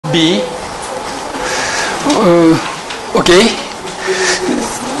B. Okay.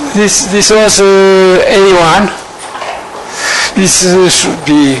 This was A1. This should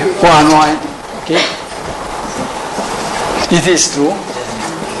be 1, 1. Okay. It is true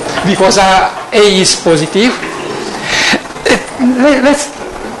because A is positive. Let's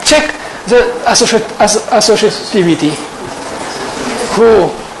check the associativity.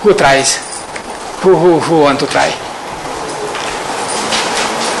 Who tries? Who want to try?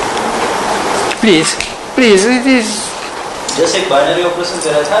 Please, it is. जैसे एक binary operation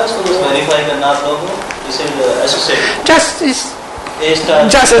करा था उसको बस verify करना आप लोगों को इसे associate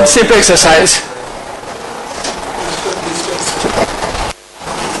just a simple exercise.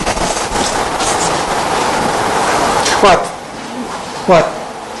 What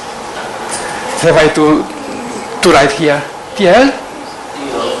have I to write here? TL?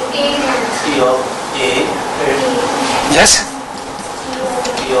 T of A. Yes.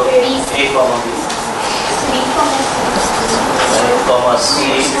 T of A comma B. Comma C.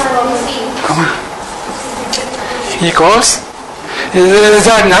 Comma. Equals. Is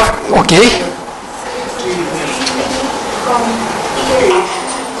that enough? Okay.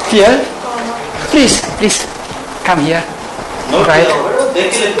 TL? Please. Come here. Right.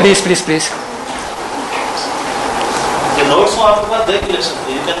 Please. The notes को आपके पास देख लिख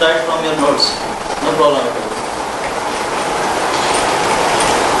सकते हैं. You can write from your notes. No problem at all.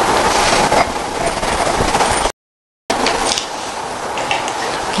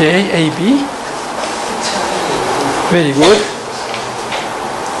 Okay, AB. Very good.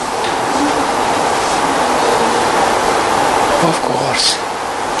 Of course.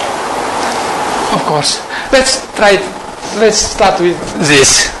 Let's start with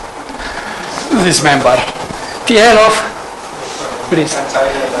this member. TL of, please.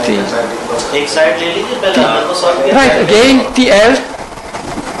 एक side ले लीजिए पहले हमने तो सॉल्व किया. Right, again TL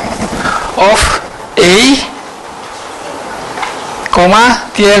of A, comma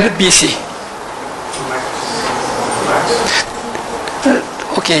TL BC.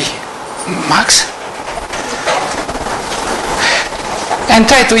 Okay, max. And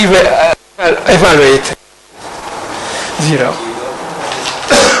try to evaluate 0.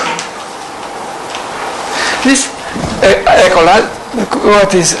 This accolade,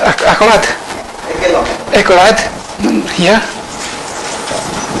 what is accolade? Accolade here.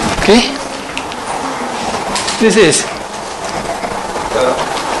 Okay. This is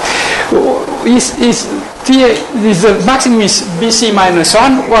the maximum is BC minus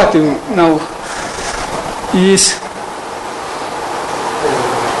 1. What do you know is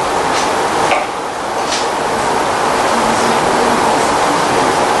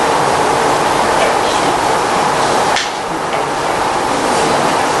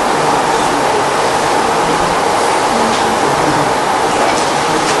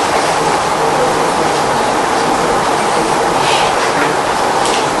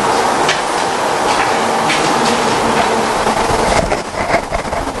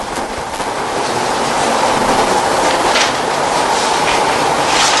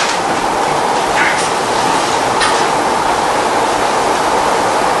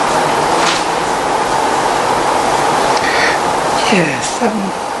yes,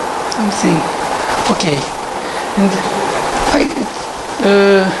 something. Okay, and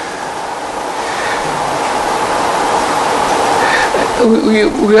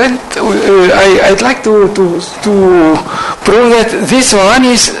I'd like to prove that this one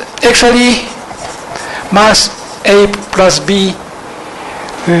is actually mass A plus B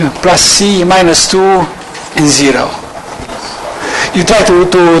plus C minus 2 and 0. You try to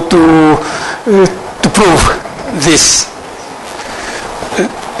prove this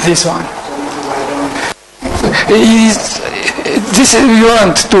one. This you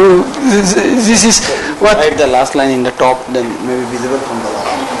want to. This is what. Write the last line in the top, then maybe visible from the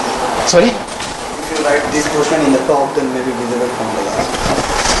last. Sorry. If you write this portion in the top, then maybe visible from the last.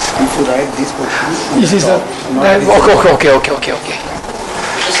 If you write this portion, This is top, okay.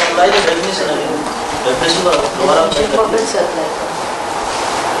 Just apply the definition again. Definition को दोबारा apply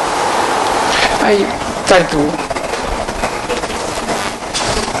I try to.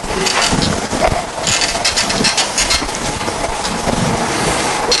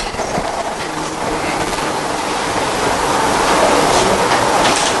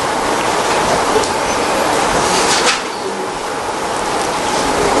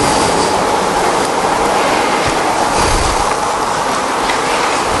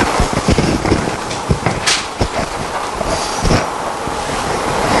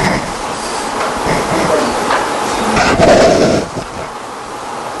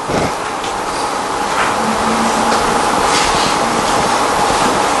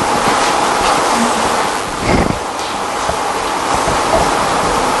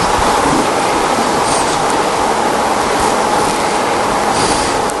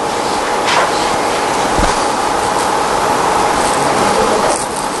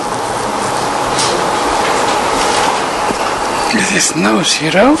 It is no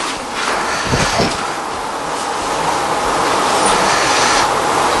 0.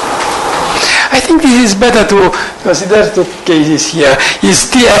 I think it is better to consider two cases here.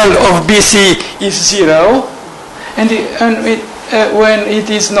 Is TL of BC is 0, and when it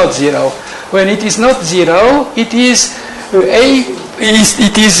is not 0. When it is not 0, it is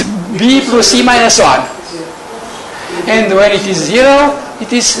it is B plus C minus 1. And when it is 0,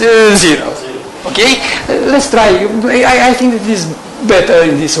 it is 0. Okay? Let's try. I think it is better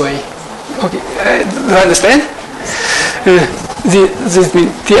in this way. Okay? Do you understand? This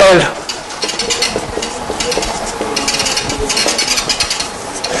means TL.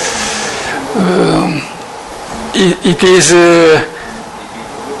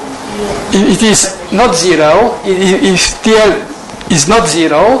 It is not 0. If TL is not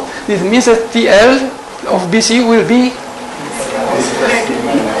 0, it means that TL of BC will be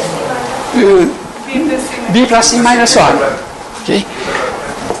B plus C minus 1. Okay.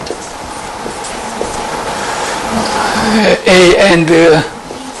 A and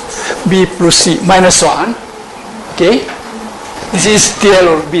B plus C minus 1. Okay. This is TL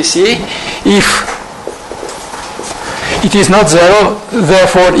of BC. If it is not 0,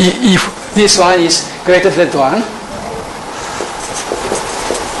 therefore if this one is greater than 1,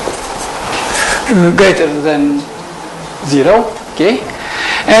 greater than 0, okay?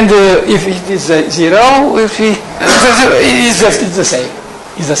 And if it is 0, it's the same.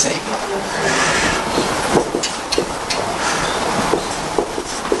 It's the same.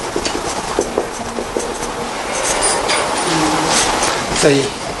 Say,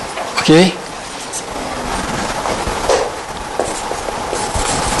 okay?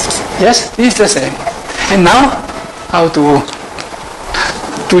 Yes, it's the same. And now, how to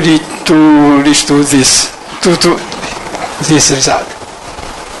reach to this this result?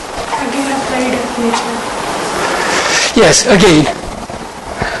 Again, apply definition. Yes, again.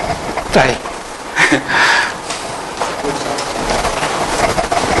 Try.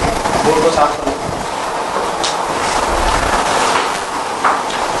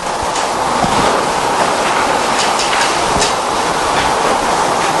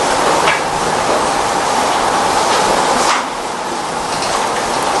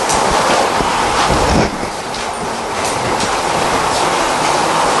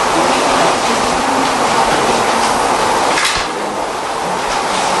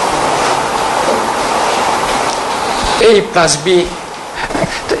 A plus B.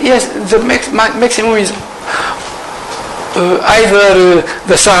 Yes, the maximum is either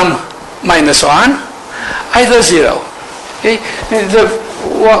the sum minus 1, either 0. Okay?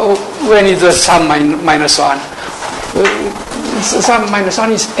 When is the sum minus 1? The sum minus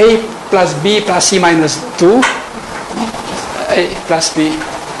 1 is A plus B plus C minus 2. A plus B.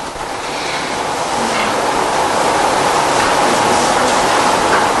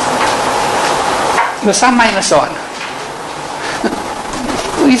 The sum minus 1.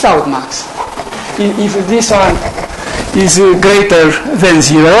 Without max. If this one is greater than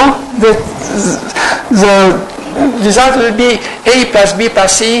 0, the result will be A plus B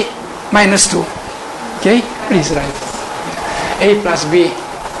plus C minus 2. Okay? Please write. A plus B.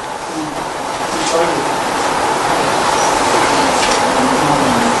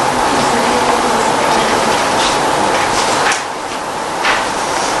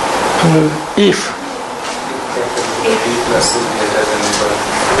 If B plus is greater than equal.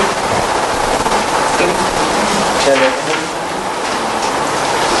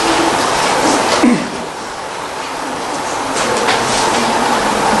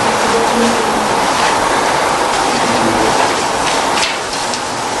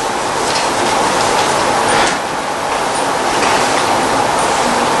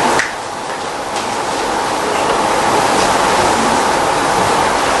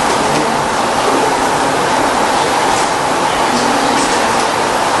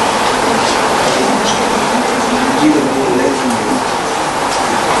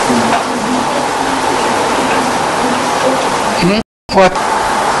 what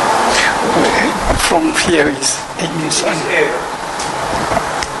from here is A minus 1.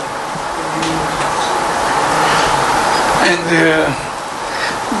 And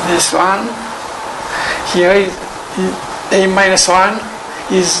this one here is A minus 1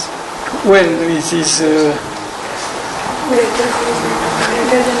 is when it is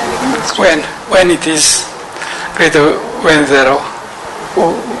when it is greater than 0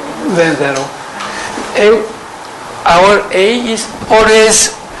 or than 0. Our A is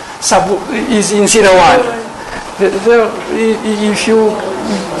always in 0, 1. If you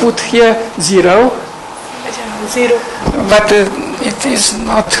put here 0, but it is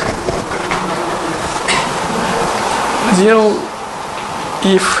not 0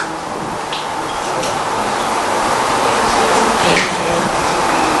 if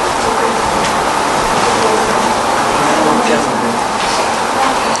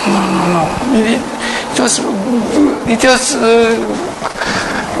no. It was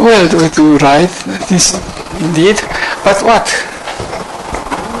well to write this indeed, but what?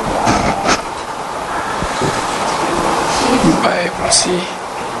 Bible, see.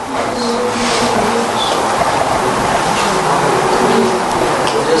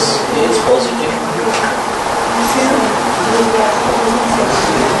 Just is positive.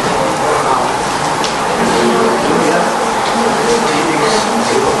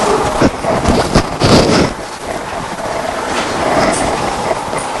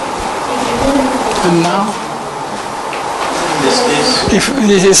 And now, This is if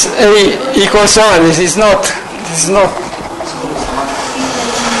this is A equals 1, this is not.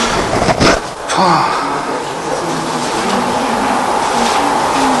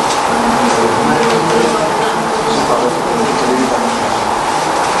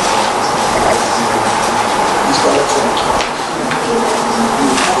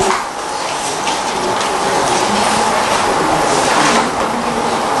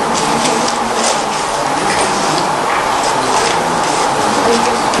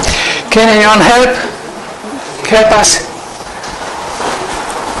 Can anyone help us?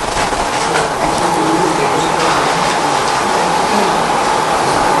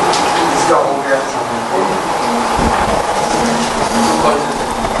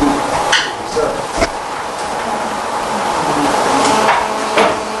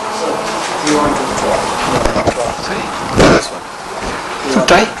 To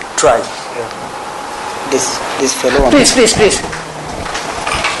try? Try. Yeah. This fellow. Please.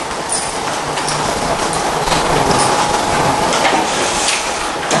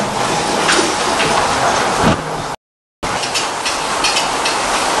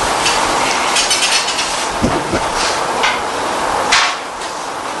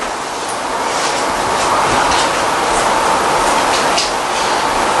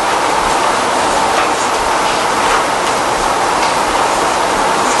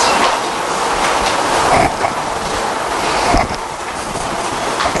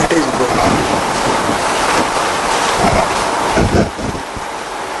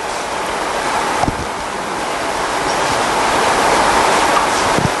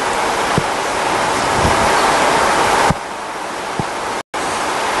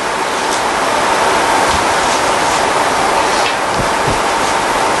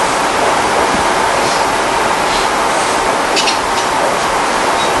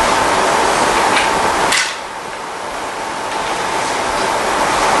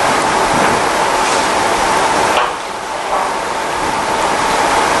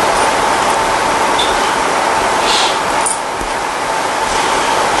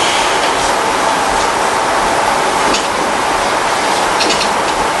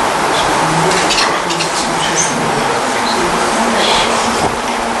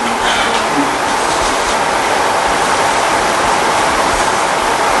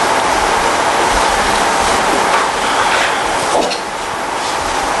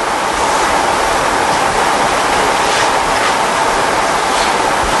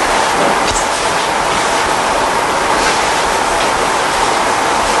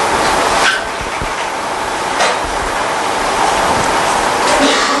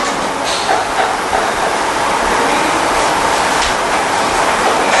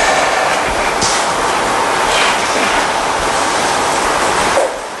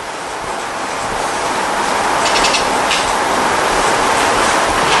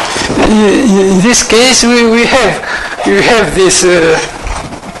 In this case, we have this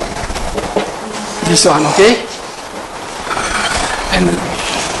this one, okay? And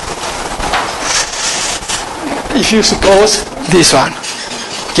if you suppose this one,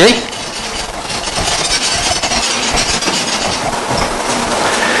 okay?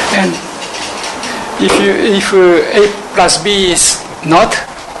 And if A plus B is not,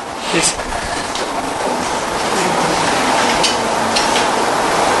 this.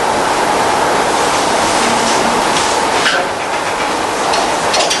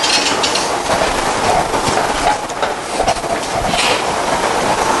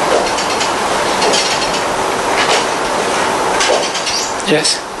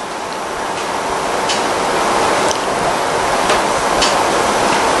 Yes.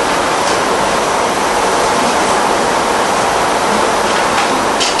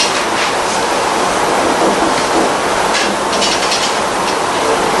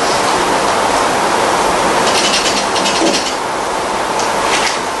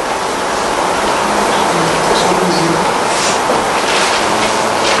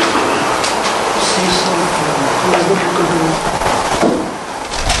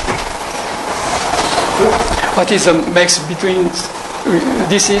 what is the max between,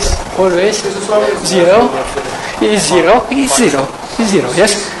 this is always 0, is 0, is 0, is 0,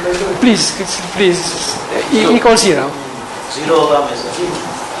 yes? Please, equal 0. 0 होगा हमेशा.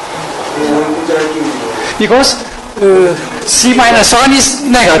 Because C minus 1 is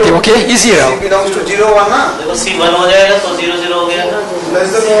negative, okay? Is 0. C belongs to 0, 1 ना? देखो C 1 हो जाएगा तो 0 0 हो गया.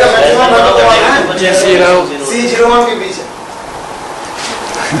 Less than C का maximum value तो 1 है. Yes, 0. C 0 1 के बीच है.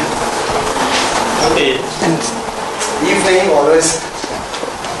 Okay. If नहीं always.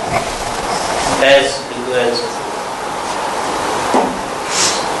 As into as.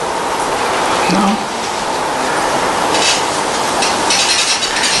 No.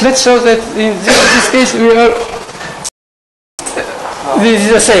 Let's show that in this case we are. This is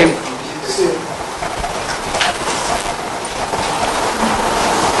the same.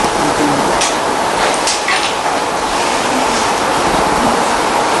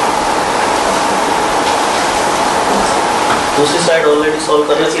 दूसरी साइड ऑलरेडी सॉल्व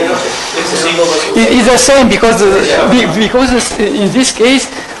करना चाहिए. इसी को बस. It is the same because because in this case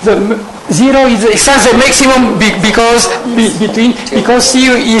the 0 is such a maximum because between because C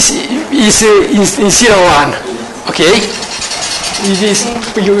is 0 1. Okay. It is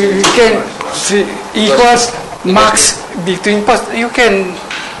you can equals max between you can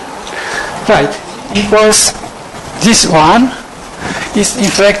write equals this one is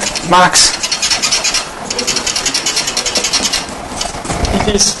in fact max.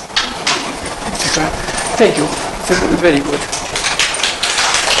 It is. Thank you. Very good.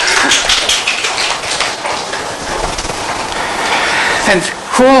 And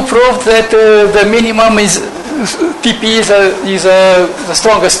who proved that the minimum is TP is the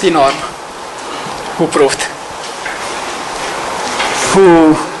strongest T norm? Who proved?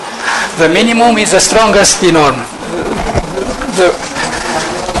 Who the minimum is the strongest T norm?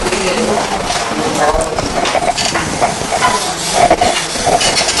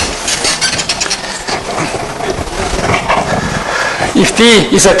 If T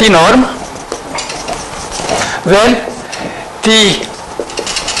is a T norm, then T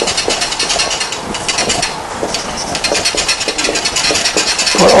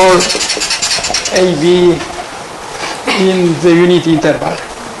for all A, B in the unit interval.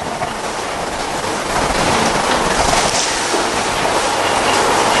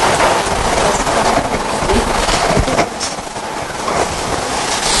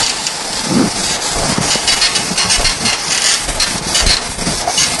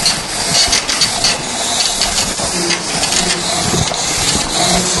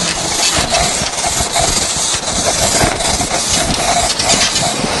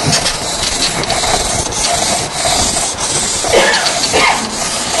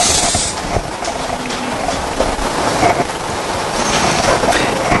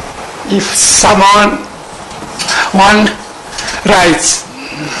 If one writes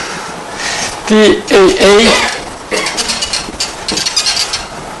TAA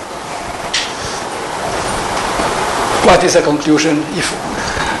what is the conclusion if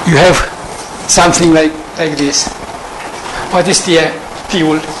you have something like this? What is the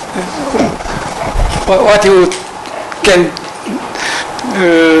fuel? What you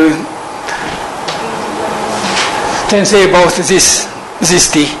can say about this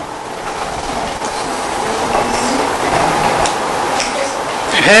T?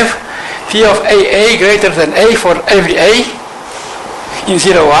 Have T of AA greater than A for every A in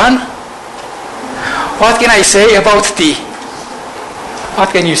 0, 1. What can I say about T?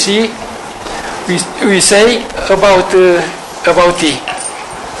 What can you see? We say about T.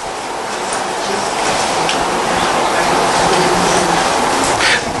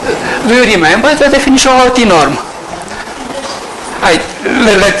 Do you remember the definition of T norm?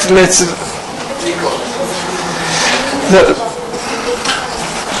 Let's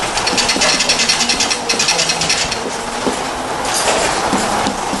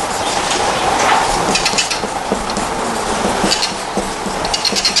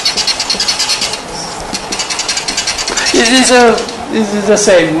This is the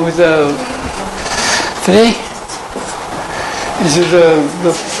same with the 3. This is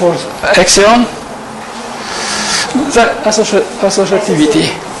the fourth axiom. The associativity.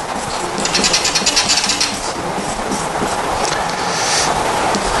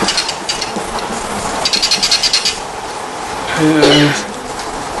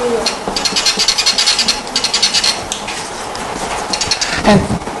 And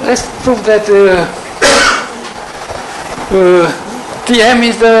let's prove that Tm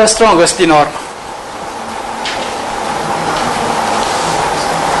is the strongest T norm.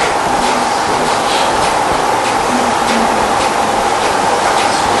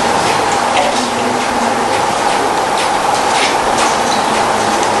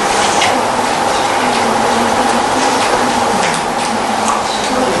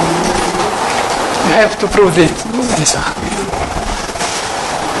 have to prove this one.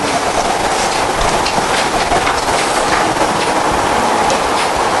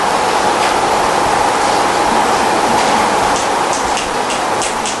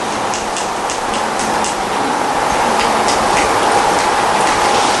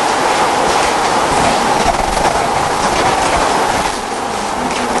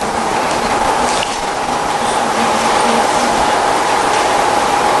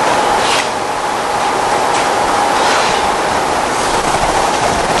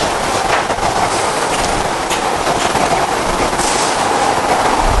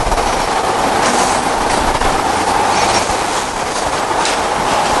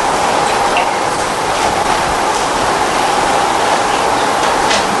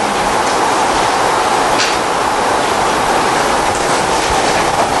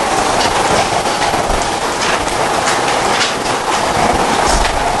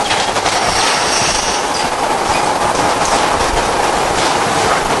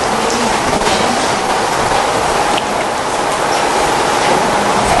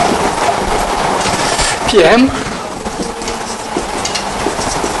 PM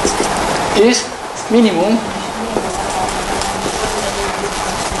is minimum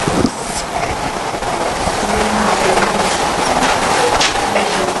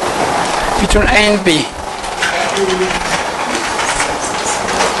between A and B.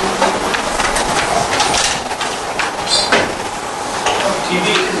 TV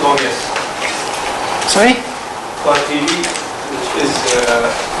is obvious. Sorry? For TV, which is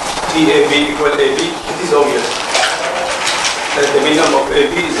TAB equal AB, it is obvious that the minimum of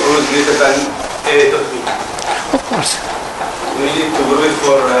AB is always greater than A dot B. Of course. We need to prove it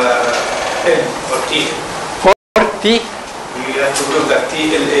for L or T. For T, We have to prove that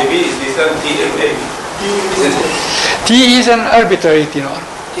TLAB is less than TLAB. Isn't it? T is an arbitrary T norm.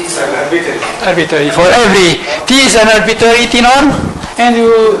 It's an arbitrary. Arbitrary for every T is an arbitrary T norm, and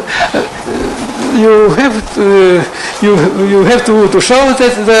you have to show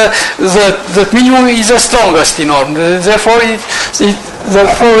that the minimum is the strongest T norm. Therefore, the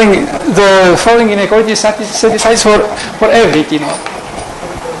following inequality satisfies for every T norm.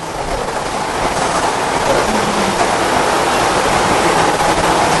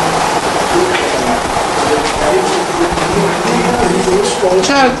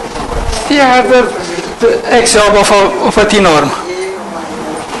 Here are the axiom of a T norm.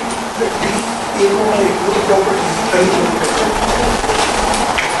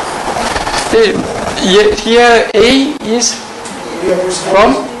 Here A is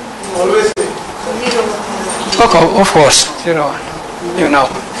from? Okay, of course, 0, you know.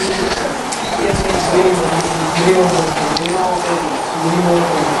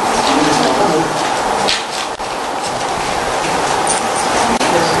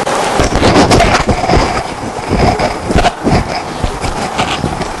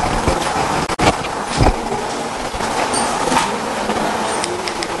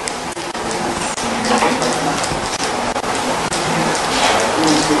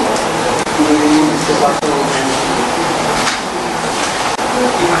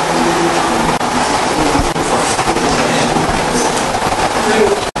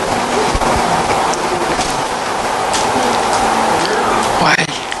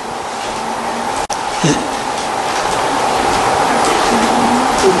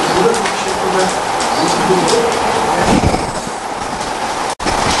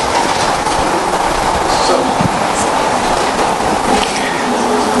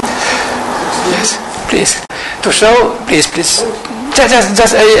 Please, to show, please,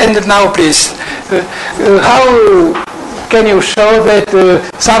 just end it now, please. How can you show that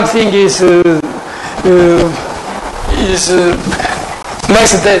something is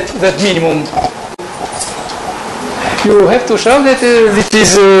less than that minimum? You have to show that it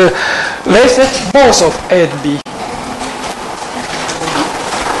is less than both of A and B.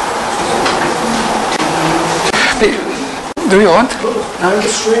 Do you want? I'm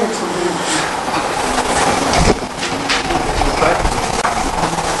just showing something.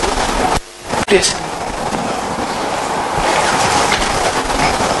 Please.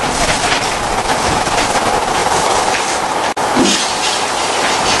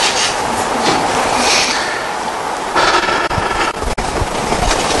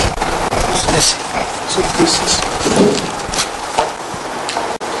 So this is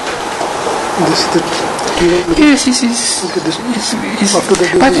the Yes, this is. okay, this Is, after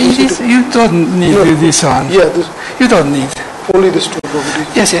that but it is, you don't need this one. yeah, this, You don't need. only this two property.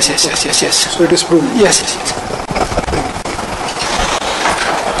 Yes. So it is proved. Yes.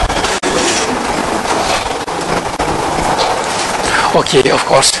 Okay, of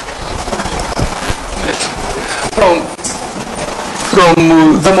course. from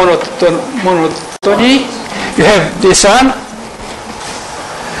the monotony, you have this one,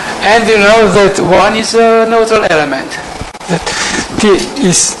 and you know that 1 is a neutral element. That T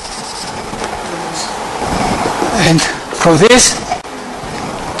is, and from this,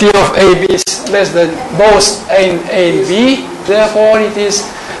 T of AB is less than both A and B, therefore it is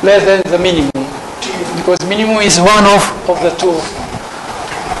less than the minimum, because minimum is one of the two.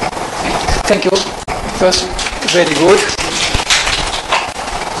 Thank you. It was very good.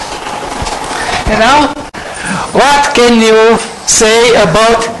 And now, what can you say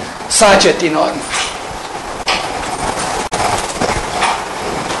about such a T-norm?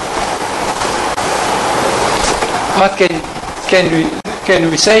 What can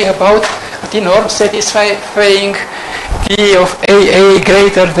we say about a T-norm satisfying T of AA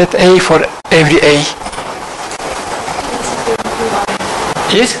greater than A for every A?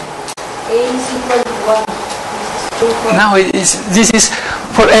 Yes? A is equal to 1. Now this is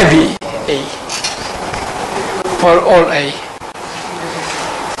for every A, for all A.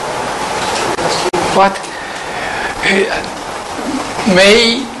 But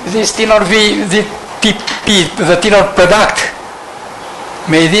may this T-norm be the TP, the T-norm product?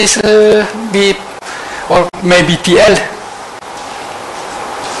 May this be, or maybe TL?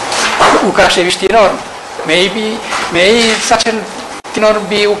 Łukasiewicz T-norm. May such a T-norm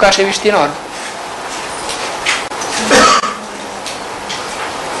be Łukasiewicz T-norm?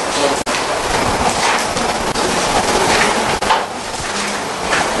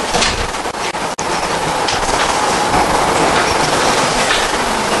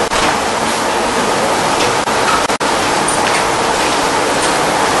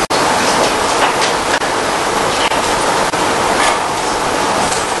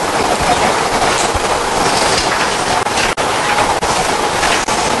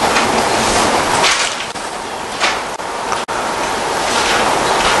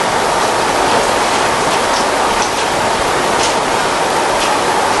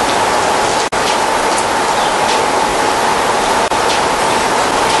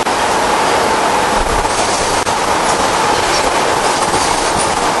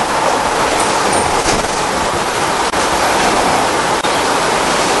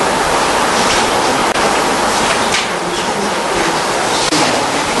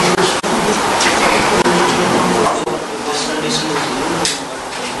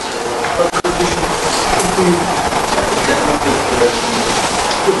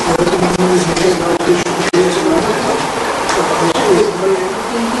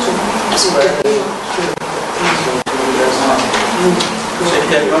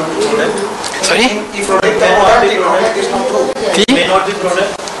 Sorry? If product is not true. T? May not be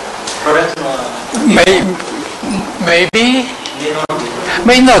product. Product. Maybe. May not be.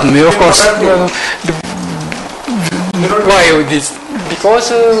 May not be, of course. Why this?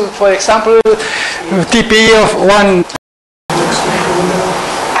 Because, for example, TP of one.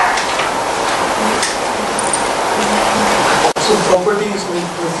 So property is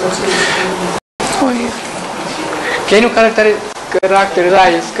Can you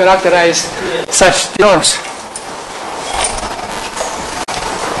characterize such norms?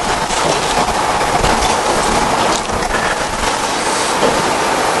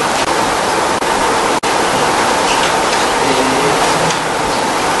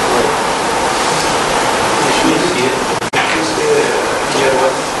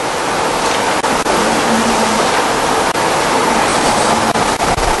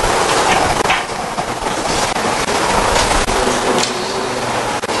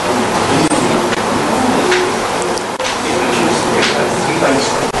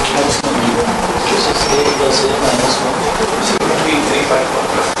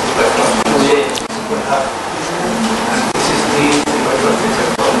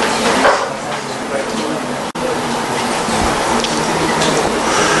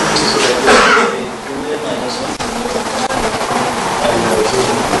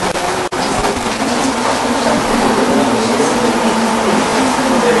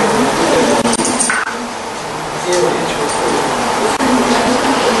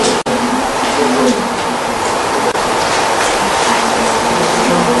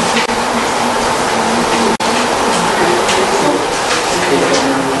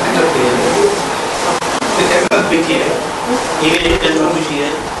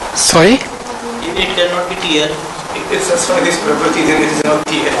 Sorry? It cannot be TL. It's just for this property, then it is not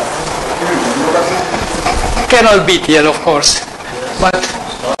TL. Cannot be TL, of course, but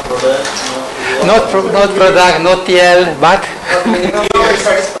Not product. not product, not TL, but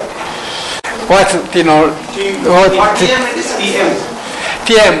what what TM.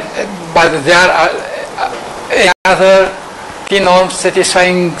 TM, but there are any other T norm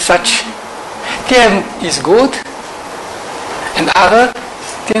satisfying such Tm is good and other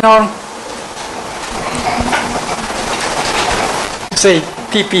T norm, say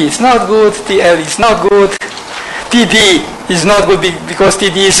Tp is not good, Tl is not good, Td is not good because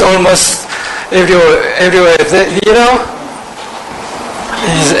Td is almost everywhere zero,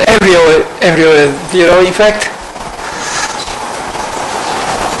 is everywhere zero in fact.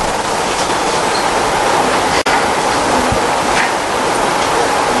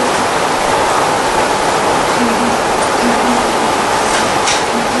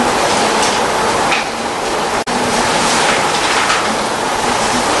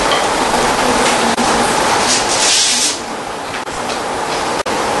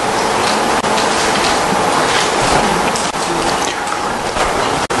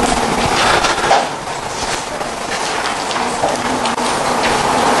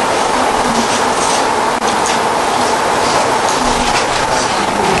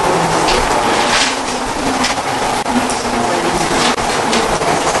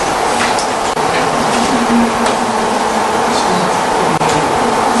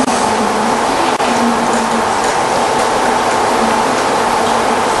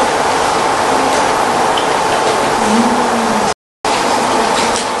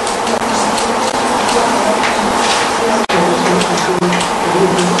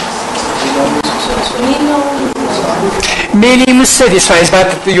 Minimum satisfies,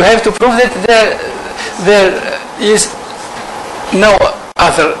 but you have to prove that there is no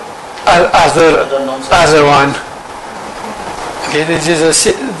other one. Okay, this is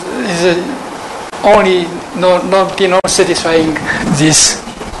only not satisfying this.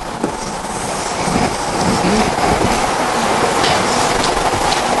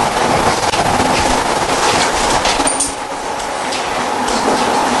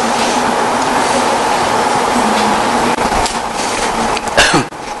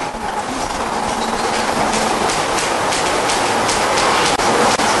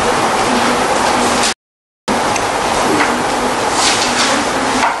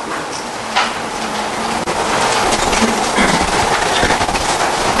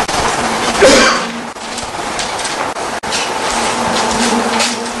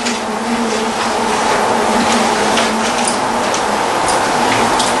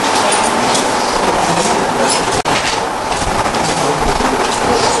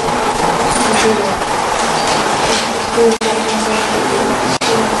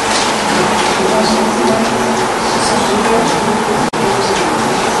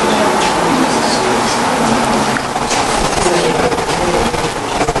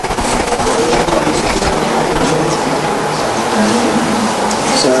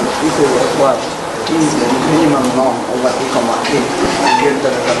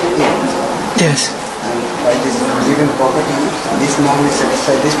 Yes. And by this given property, this norm is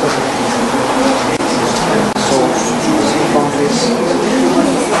satisfied this property. So from this.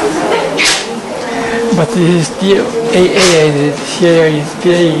 But this is AA and here is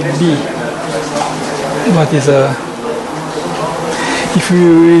B. What is if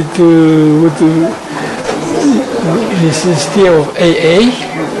you would this is T of AA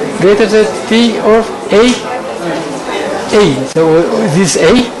greater than T of A. So this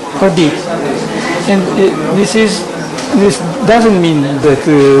A or B. And this doesn't mean that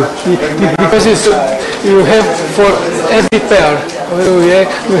because you have for every pair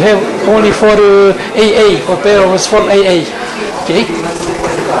you have only for AA for pair was for AA. Okay.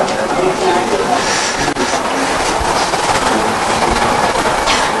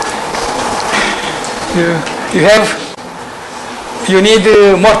 You need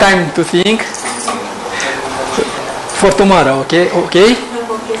more time to think for tomorrow. Okay.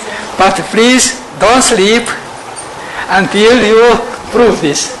 But please don't sleep until you prove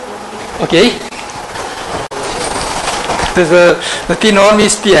this. Okay? The T norm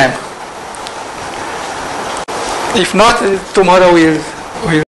is Tm. If not, tomorrow we'll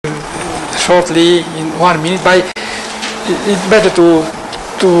shortly in 1 minute. It's better to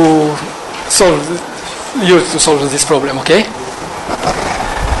solve this problem. Okay?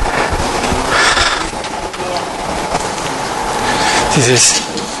 This is.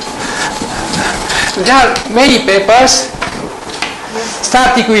 There are many papers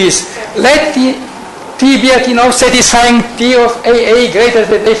starting with let T be a T norm satisfying T of AA greater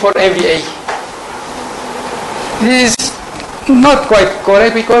than A for every A. This is not quite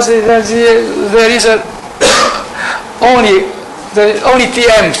correct because there is only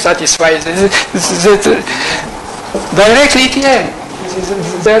Tm satisfies. Directly Tm.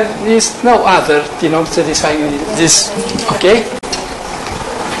 There is no other T norm satisfying this. Okay.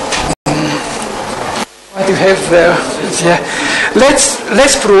 what you have there. Yeah.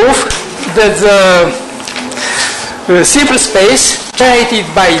 Let's prove that the simple space generated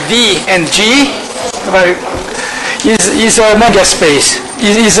by D and G is a Monge space.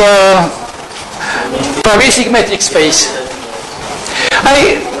 Is a basic metric space.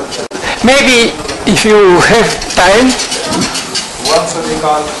 Maybe if you have time. What should we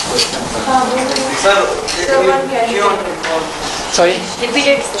call question? Sorry.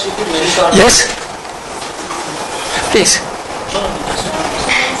 Repeated. Yes. Please.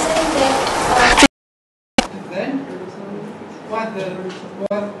 Then,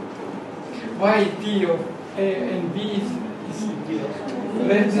 why D of A and B is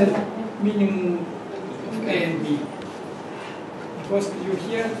less than minimum of A and B? Because you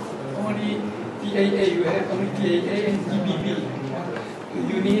here only TAA, you have only TAA and TBB.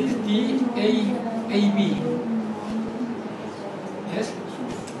 You need TAAB. Yes?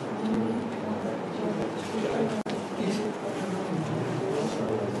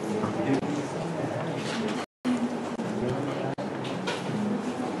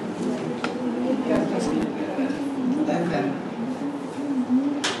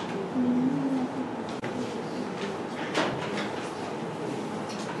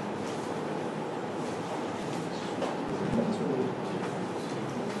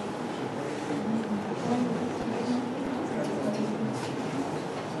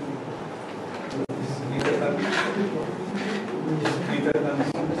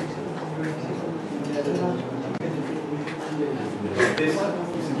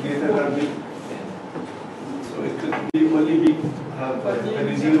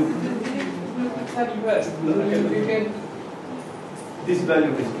 This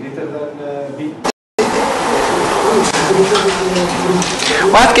value is greater than B.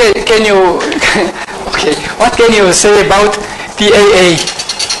 What can you okay? What can you say about TAA?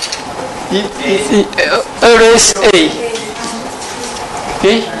 Always A.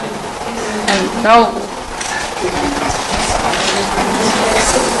 Okay. And now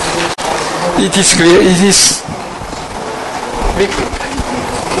it is clear. It is big.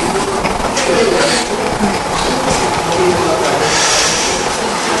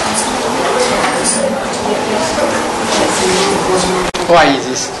 Why is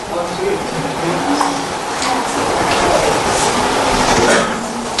this?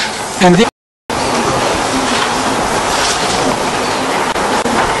 And the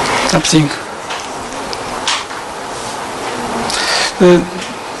something.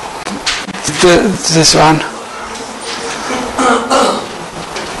 This one.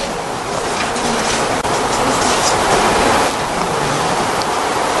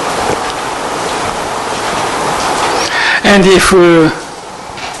 And if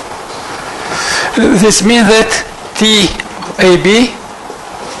this means that TAB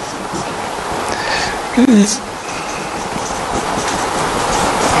is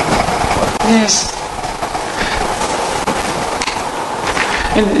yes,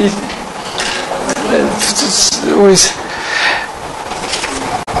 and it's always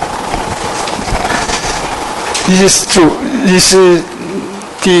this is true. This is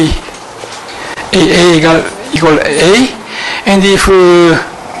TAA equal A, and if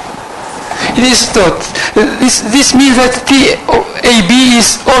it is not, this means that TAB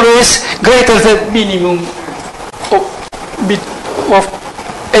is always greater than minimum of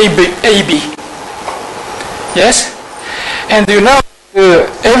AB. Yes, and you know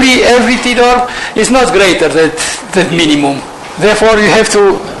every T norm is not greater than minimum. Therefore, you have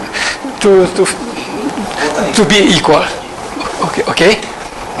to be equal. Okay.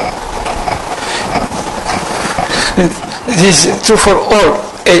 This is true for all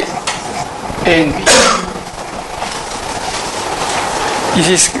A and B.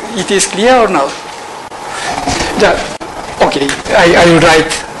 It is clear or not? Okay, I will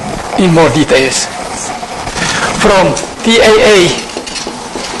write in more details. From TAA,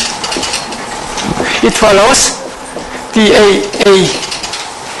 it follows TAA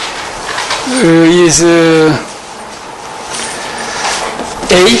is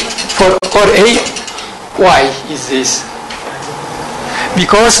A for or A. Why is this?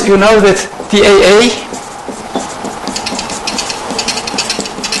 Because you know that TAA,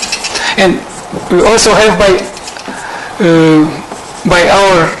 and we also have by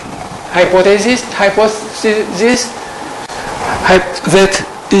our hypothesis that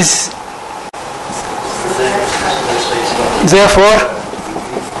is therefore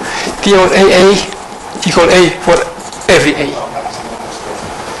T of AA equal A for every A.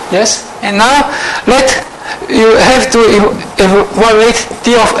 Yes, and now you have to evaluate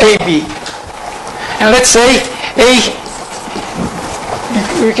T of AB, and let's say A.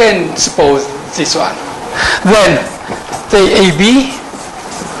 We can suppose this one. then the AB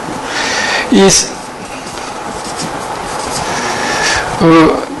is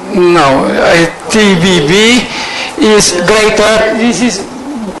TBB is greater. This is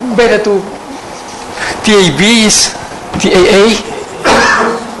better to TAB is TAA,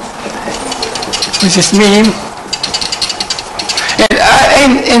 which is mean,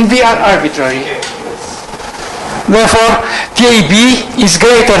 and they are arbitrary. Therefore, TAB is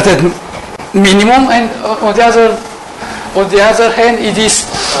greater than minimum, and on the other hand, it is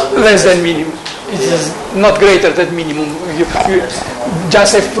less than minimum. It is not greater than minimum. You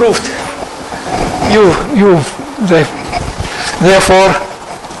just have proved. Therefore,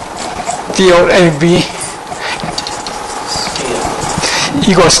 T or AB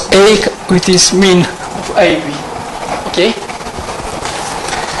equals A, which is mean of AB. Okay.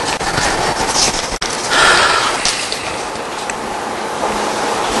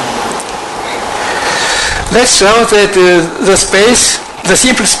 Let's show that the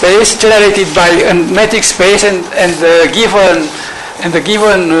simple space generated by a metric space and the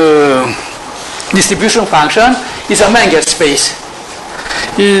given distribution function is a Menger space.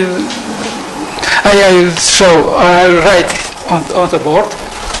 I'll write on the board.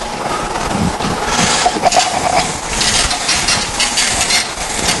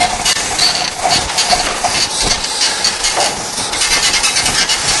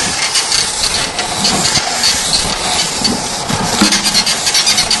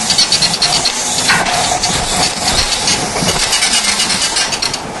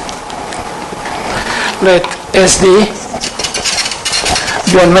 Let SD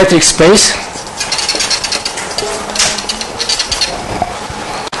be a metric space.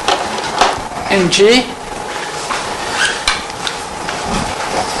 And G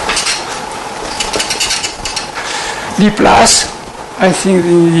D plus, I think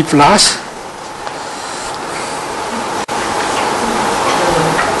D plus.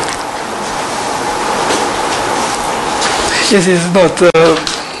 This is not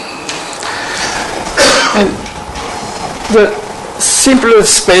and the simple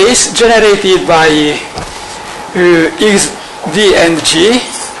space generated by X, D, and G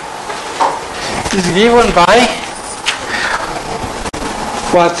is given by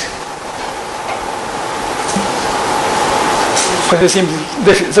what?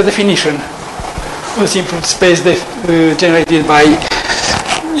 The definition of the simple space generated by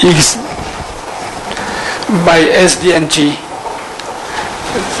X, by S, D, and G.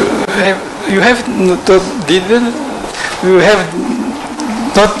 You have not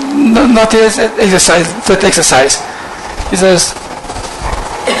that exercise. It says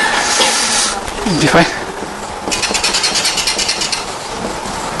define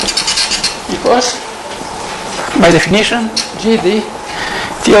equals by definition GD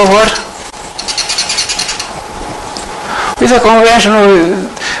T over with a convention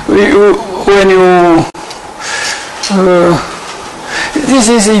when you this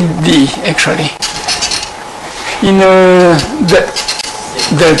is in D actually in the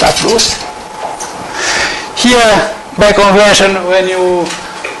delta plus. Here by convention when you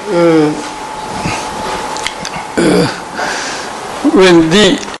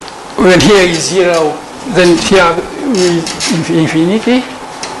when here is 0, then here is infinity.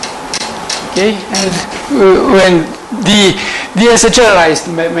 Okay, and when D is a generalized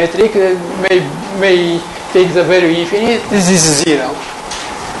metric, may take the value infinite. This is 0.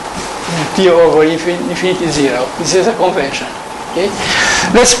 T over infinity is 0. This is a convention. Okay,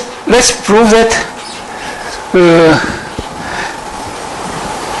 let's prove that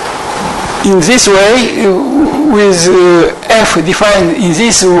in this way with f defined in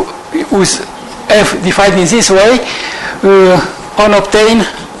this way, on obtain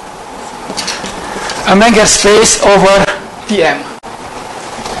a Menger space over Tm.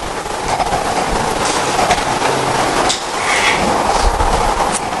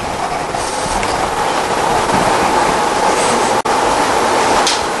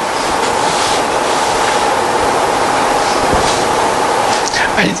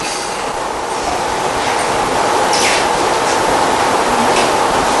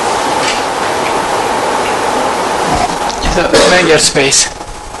 Menger space,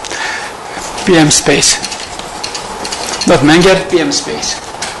 PM space, not Menger, PM space.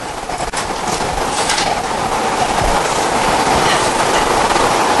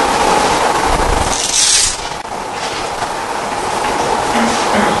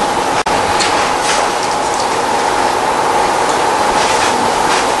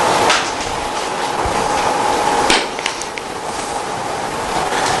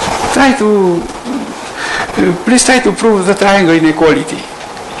 Please try to prove the triangle inequality.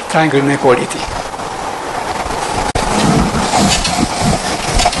 Triangle inequality.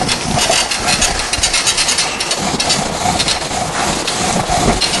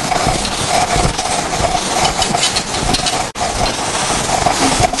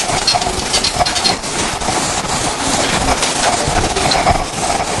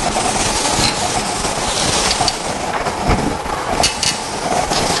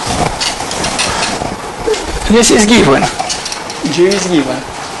 This is given. G is given.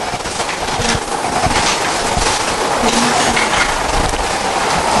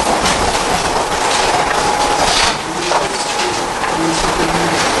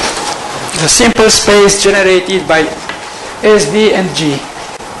 The simple space generated by SD and G.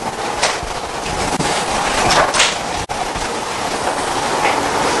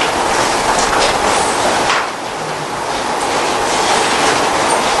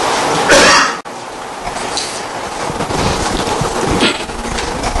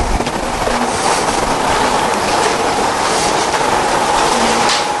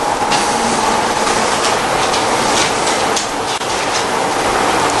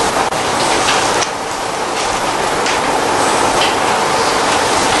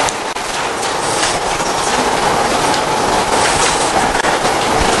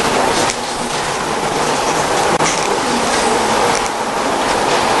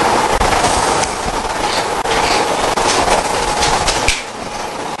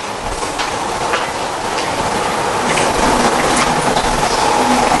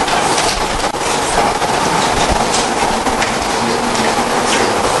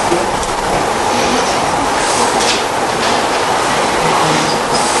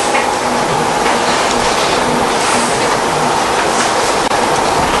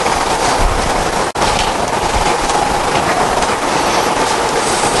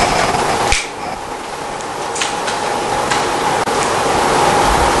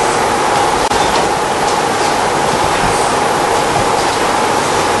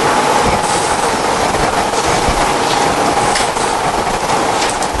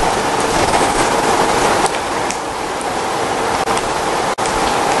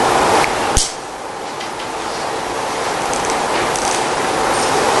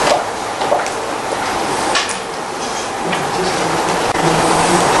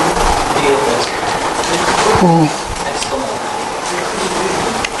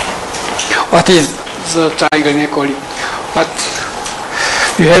 What is the triangle inequality? But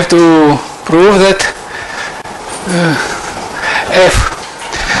you have to prove that f.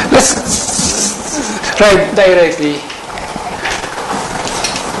 Let's write directly.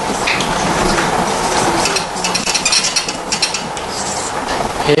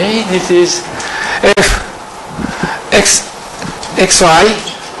 Okay, this is f x xy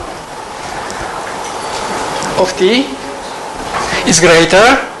of t is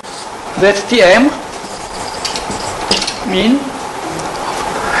greater than tm mean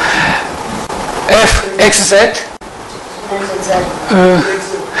f xz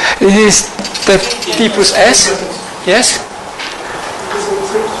it is the t plus s, yes.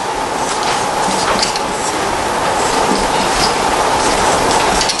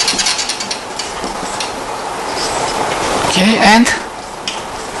 Okay, and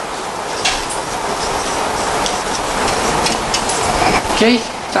okay,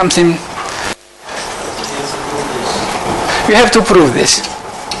 something we have to prove this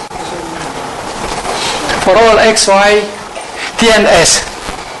for all x, y, t and s.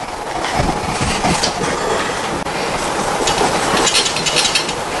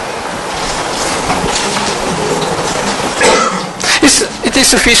 It is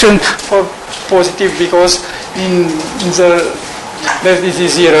sufficient for positive because in the left it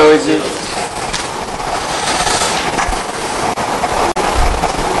is 0.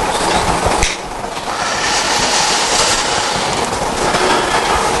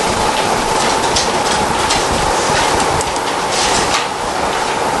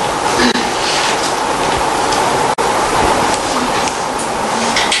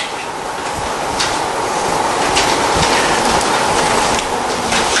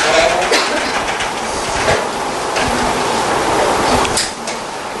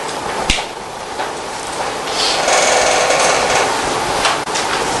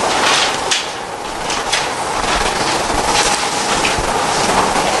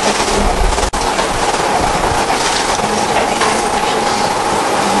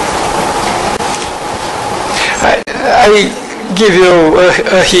 I give you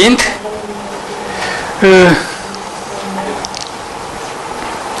a hint.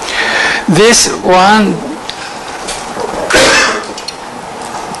 This one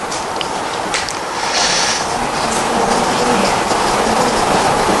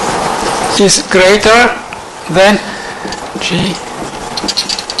is greater than G.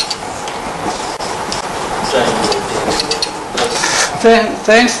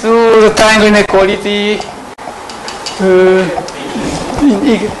 Thanks to the triangle inequality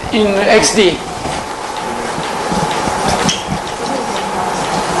in XD.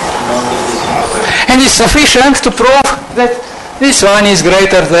 And it's sufficient to prove that this one is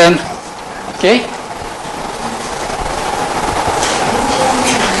greater than, okay?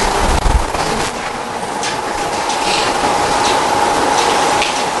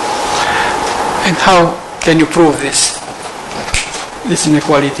 And how can you prove this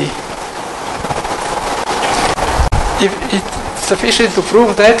inequality? If it's sufficient to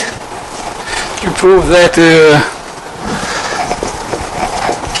prove that, you prove that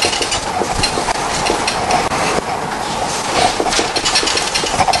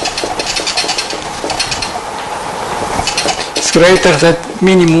it's greater than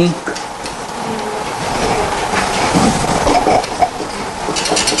minimum.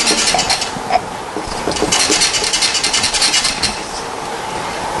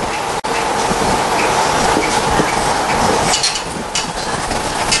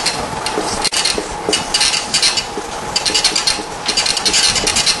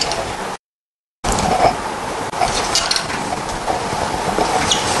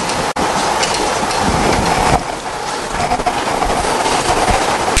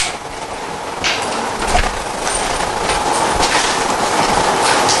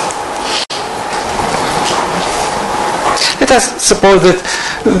 Let us suppose that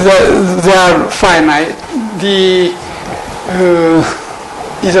they are finite. The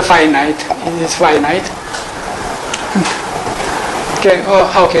is a finite. It is finite.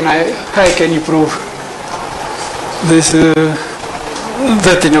 How can you prove this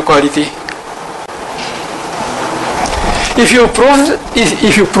that inequality? If you prove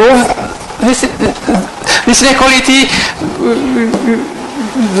this inequality,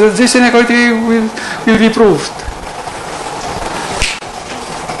 this inequality will be proved.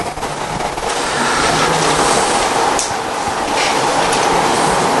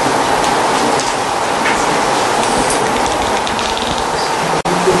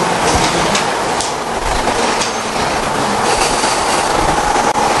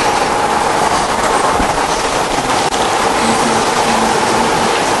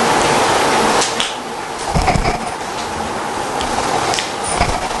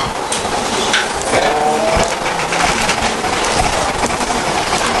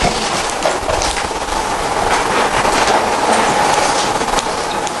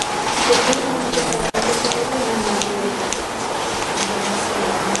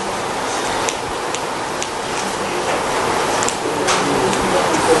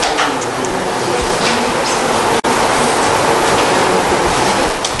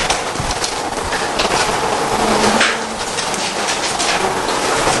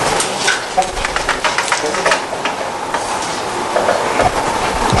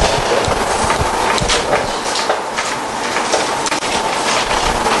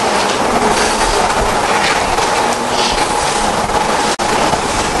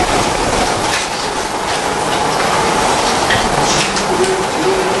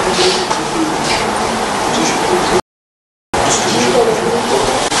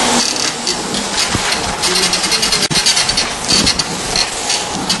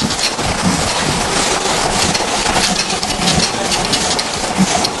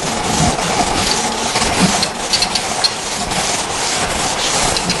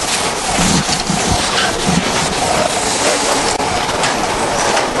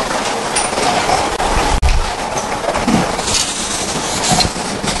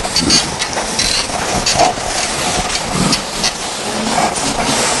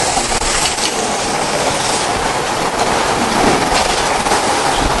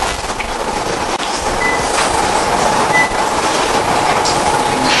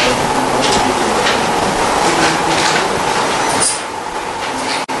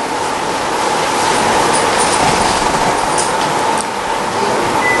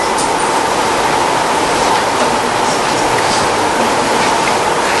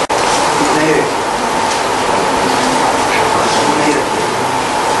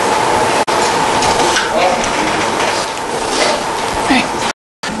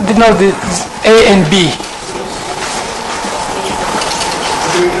 Now the A and B.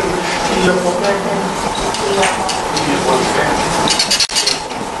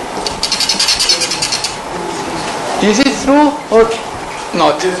 Is it true or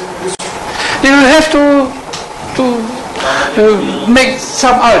not? You will have to make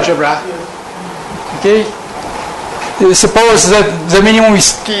some algebra. Okay. Suppose that the minimum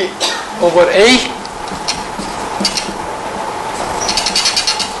is T over A.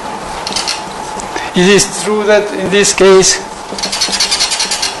 It is true that in this case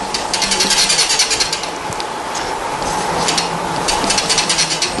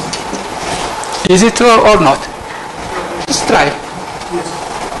is it true or not? Just try. Yes.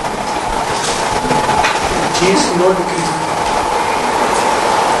 Not decreasing.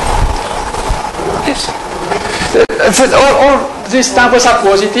 Yes. All these numbers are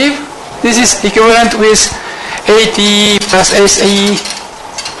positive. This is equivalent with AT plus SE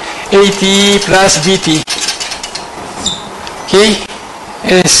AT plus BT. Okay,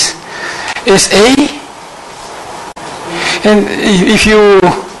 is A, and if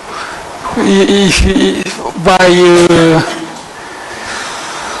by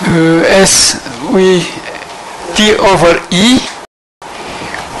S we T over E,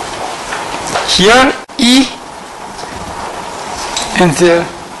 here E, and the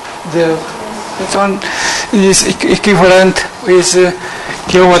that one is equivalent with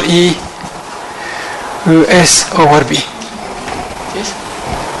T over E S over B. Yes,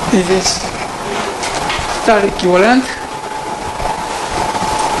 it is star equivalent.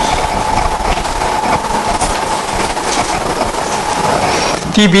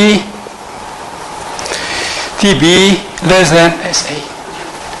 TB less than SA.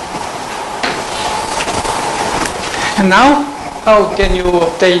 And now, how can you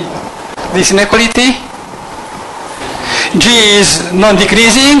obtain this inequality? G is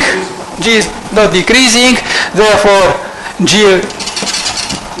non-decreasing, G is not decreasing, therefore G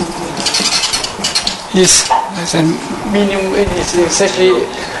is minimum, is exactly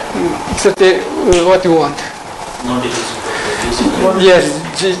what you want. Non-decreasing. Yes,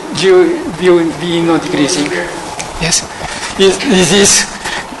 G will be not decreasing. Yes, this is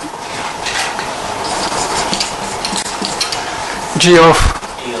G of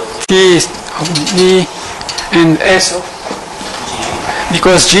T of D and S of G,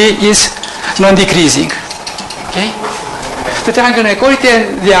 because G is non-decreasing. Okay, the triangle inequality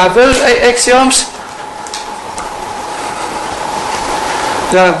and the other axioms.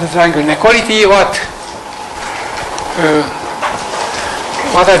 The triangle inequality.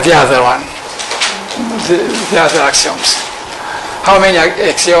 What are the other one? The other axioms. How many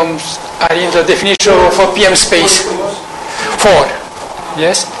axioms are in the definition for PM space? 4.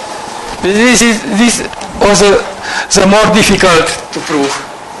 Yes. This was the more difficult to prove.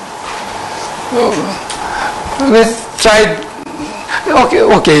 Let's try.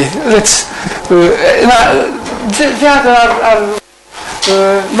 Okay. Let's. The other are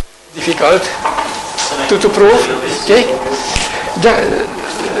not difficult to prove. Okay.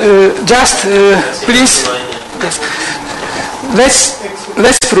 Just please, yes.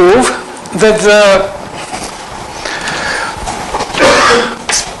 Let's prove that the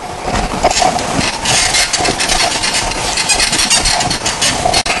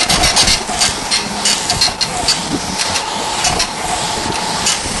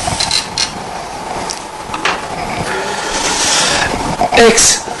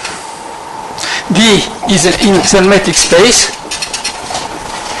X D is an isometric space.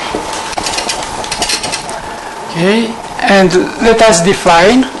 Okay, and let us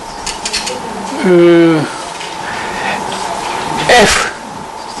define F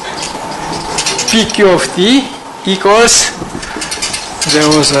PQ of T equals, there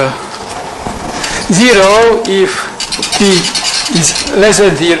was a 0 if T is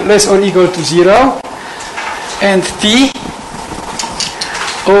less or equal to 0, and T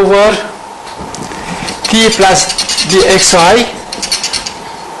over T plus dxy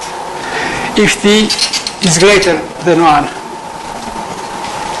if T is greater than 1.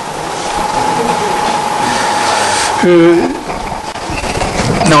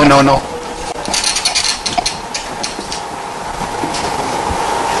 No.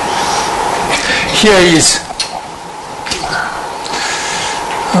 Here is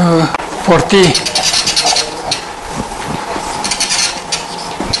for T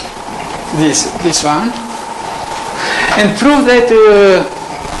this one, and prove that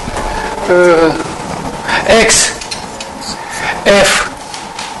X F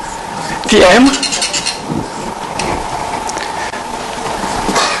Tm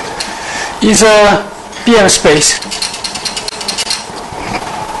is a PM space.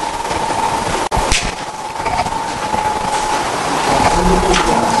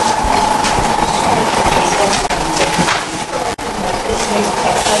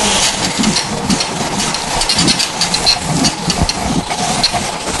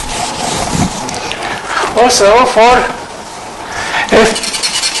 Also for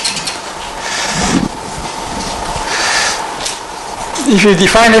if you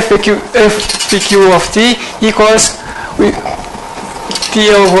define FPQ of T equals T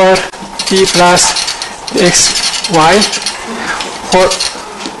over T plus xy for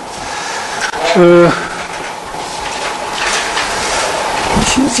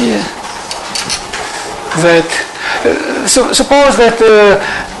that suppose that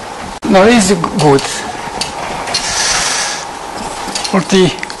no, it's good. For T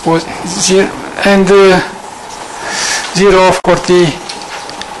was 0 and 0 for T.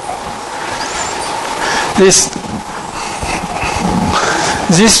 This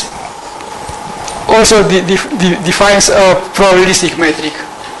also defines a probabilistic metric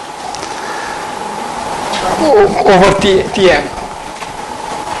over Tm.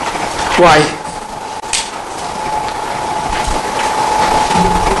 Why?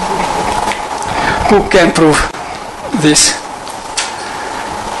 Who can prove this?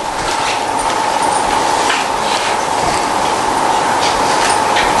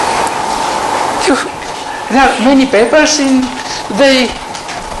 There are many papers in today.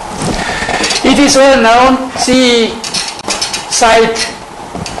 It is well known, see site,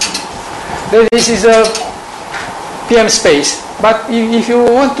 that this is a PM space. But if you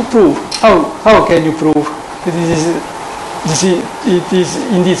want to prove, how can you prove that it is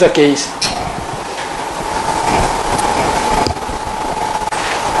indeed the case?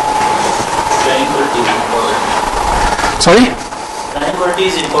 Sorry? Tranquility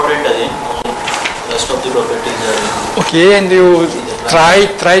is important again. Rest of the properties are. Okay, and you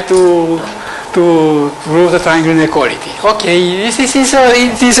try to prove the triangle inequality. Okay, it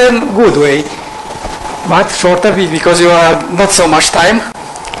is a good way, but shorter because you have not so much time.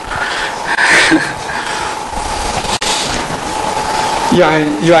 You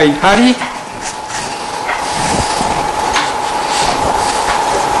are in hurry.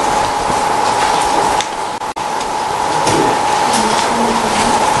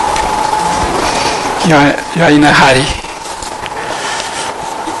 You are in a hurry,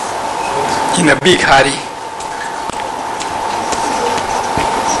 in a big hurry.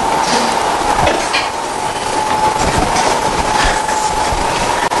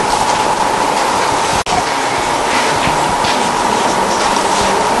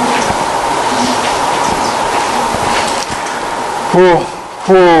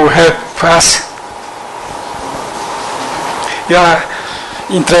 Who help us? You are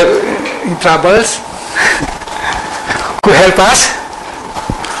in troubles. Who help us?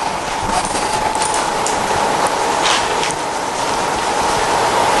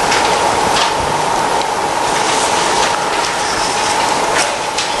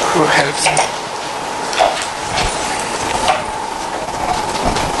 Who helps?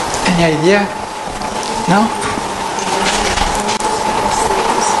 Any idea? No?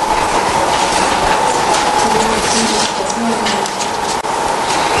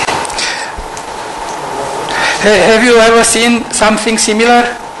 Have you ever seen something similar?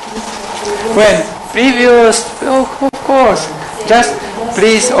 When? Previous? Oh, of course. Just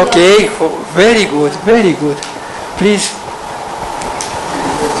please, okay, very good, very good. Please.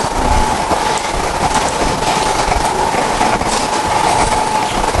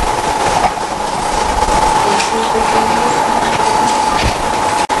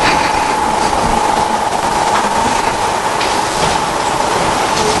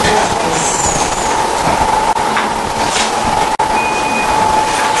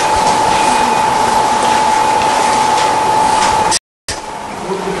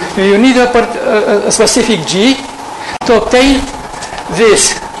 You need a specific G to obtain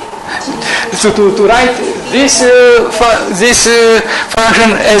this. So to write this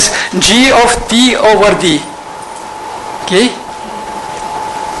function as G of T over D. Okay?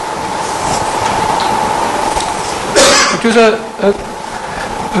 Choose a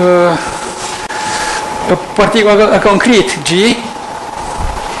particular, a concrete G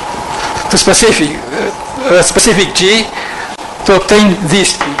to specific G to obtain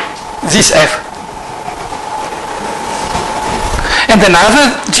this F, and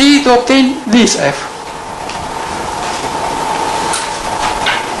another G to obtain this F.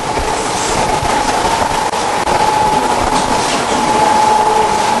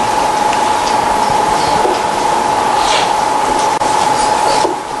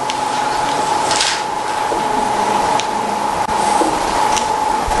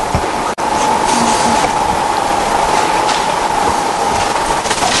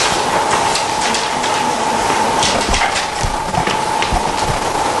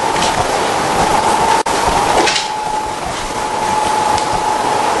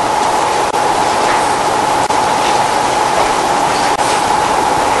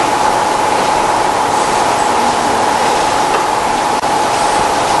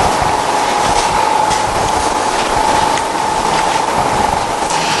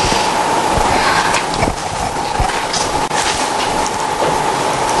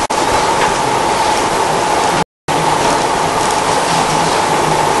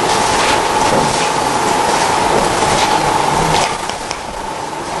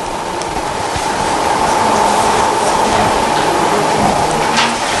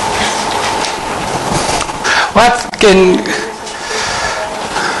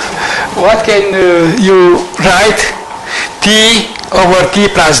 What can you write T over T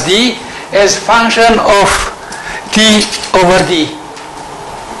plus D as function of t over d.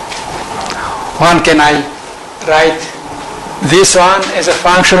 One can I write this one as a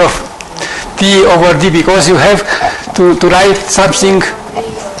function of t over d, because you have to write something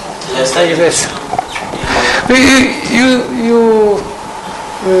like this. We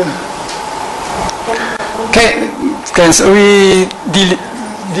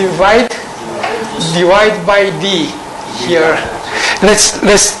divide by d here. Let's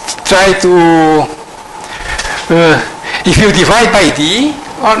try to if you divide by d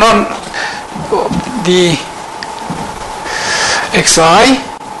on the xi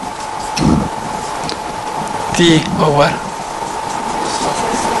t over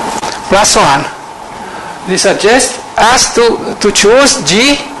plus 1. This suggests us to choose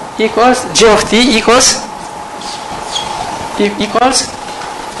g equals g of t equals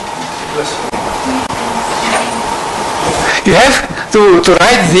you have to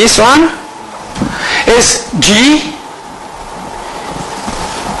write this one as g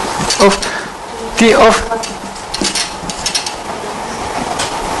of t of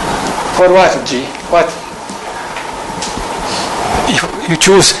for what g? What if you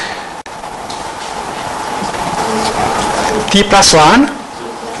choose t plus 1,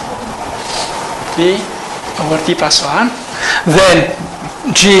 t over t plus 1, then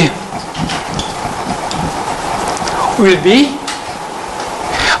g will be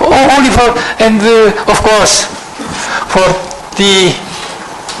only for, and of course for t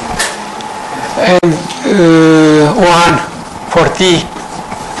and 1 for t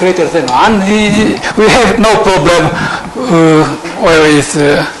greater than 1, we have no problem with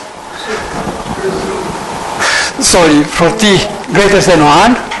sorry, for t greater than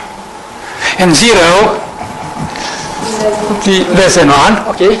 1 and 0 t less than 1,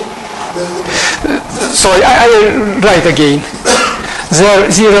 okay. Sorry, I will write again. 0.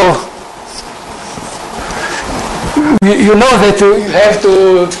 You know that you have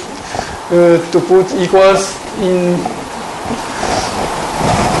to put equals in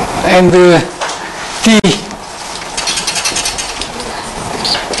and t.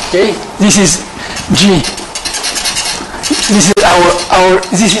 Okay, this is g. This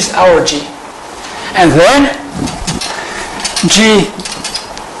is our g, and then g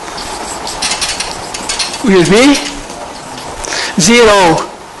will be 0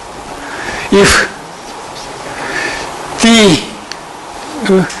 if t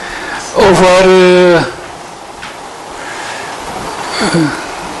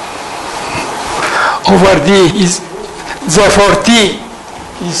over d is, therefore t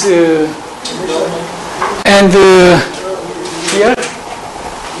is and here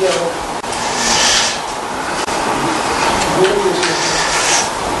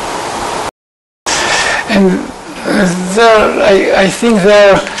and there I think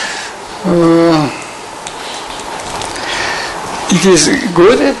there it is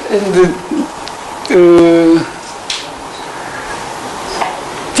good, and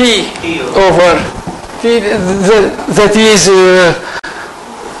t over t, that is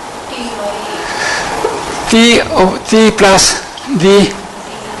t plus d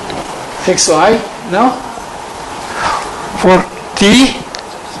xy, no? For t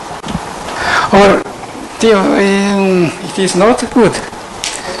or t, it is not good.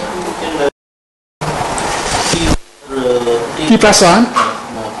 T plus 1.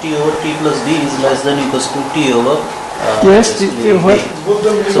 T over t plus d is less than equals to t over yes, t over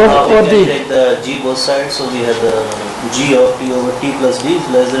so now we can take the g both sides, so we have the g of t over t plus d is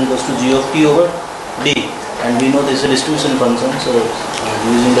less than equals to g of t over d, and we know this is a distribution function, so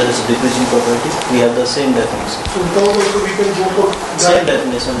using the decreasing property we have the same definition. So now also we can go for same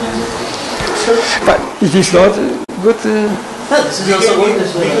definition. But it is not good. This is also good.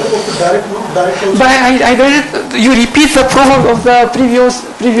 But I don't. You repeat the proof of the previous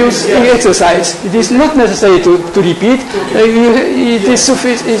exercise. It is not necessary to repeat. It is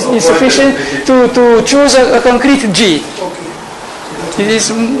sufficient to choose a concrete g. It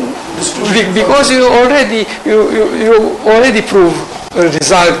is because you already prove a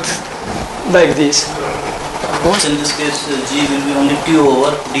result like this. In this case, g will be only t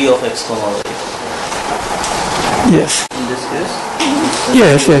over d of x comma y. Yes. In this case.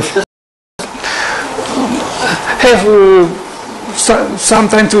 Yes. Have some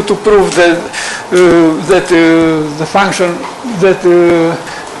time to prove that the function that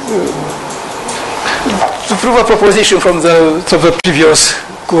to prove a proposition from the previous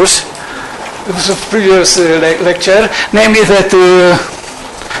course, the previous lecture, namely that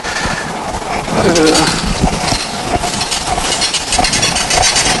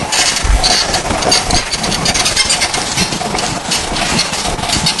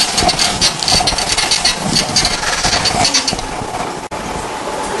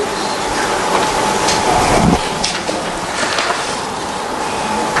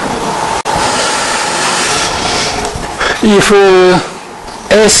if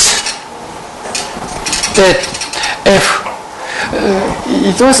S that F,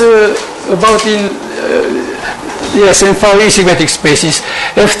 it was about in yes, in Fourier symmetric spaces.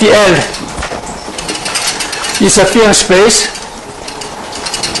 FTL is a Fian space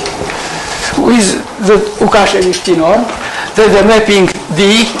with the Lukashevich norm. Then the mapping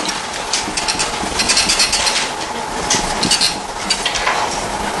D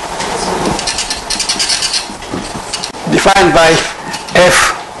defined by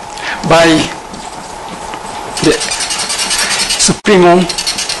F by the supremum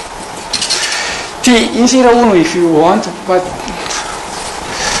T in 0, if you want, but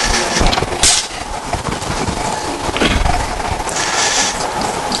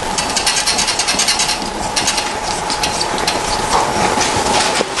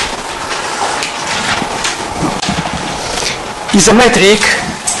is a metric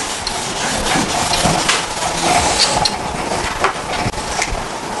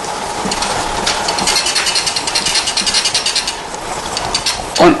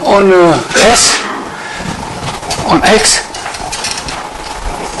on S, on X,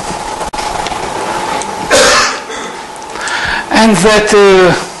 and that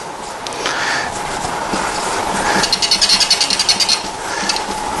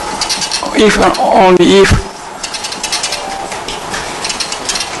if and only if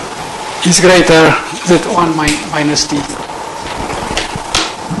is greater than 1 minus T.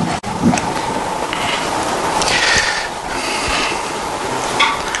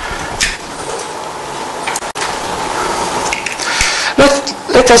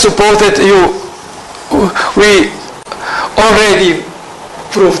 Let us suppose that we already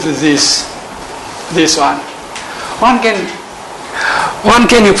proved this one. One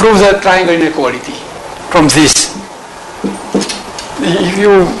can improve the triangle inequality from this. If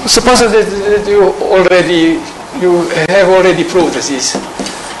you suppose that you have already proved this,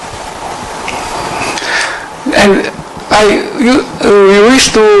 and you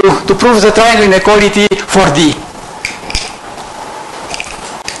wish to prove the triangle inequality for D.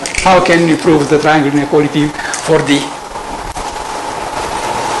 How can you prove the triangle inequality for D?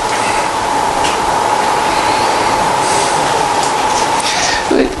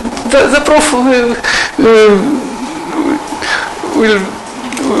 The proof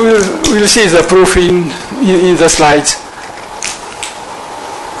we'll see the proof in the slides.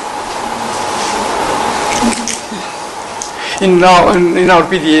 In our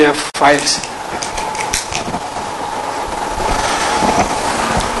PDF files.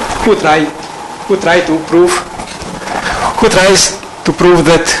 Who tries to prove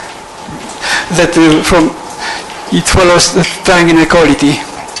that from it follows the triangle inequality.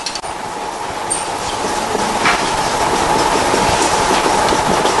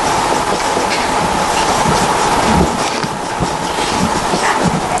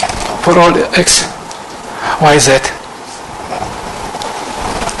 For all X, Y, Z.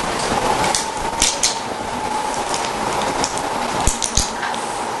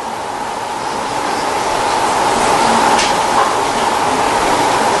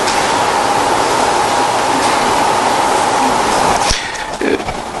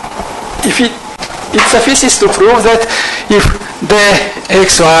 If it suffices to prove that if the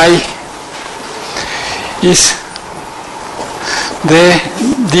XY is the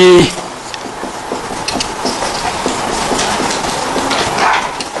D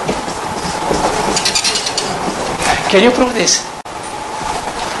can you prove this?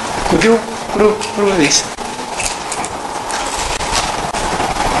 Could you prove this?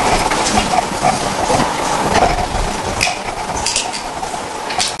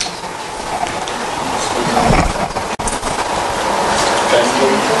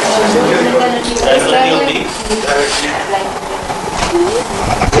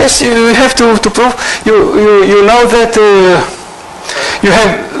 Yes, you have to prove. You know that you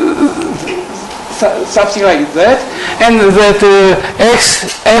have something like that, and that X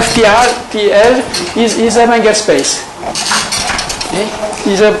FTL is a Menger space. Okay?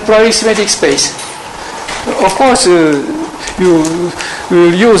 Is a probability symmetric space. Of course, you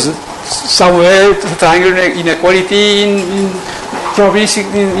will use somewhere the triangle inequality in probability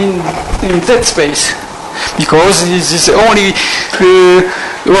in that space, because this is only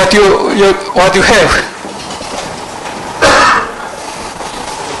what you have.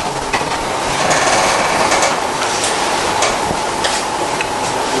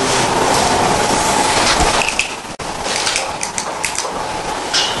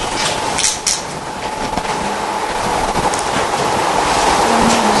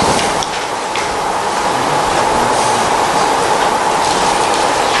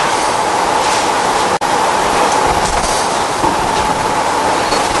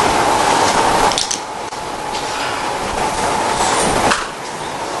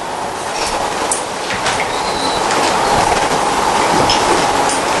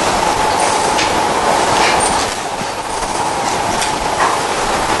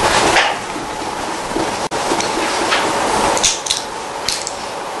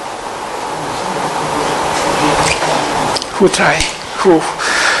 who try, who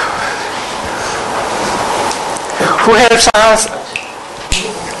helps us.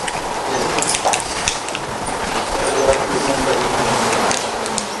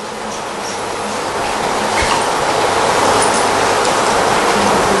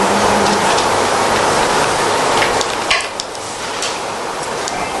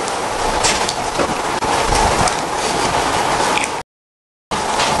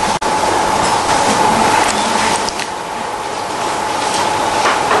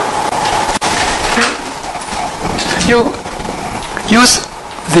 You use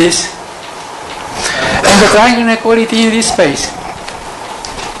this and the triangle inequality in this space.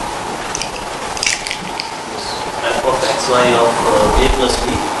 F of xy of a plus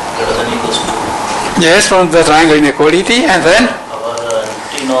b greater than equals to. Yes, from the triangle inequality, and then Our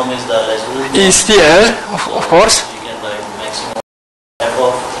t norm is the Leslie. is TL, of course. We can write maximum f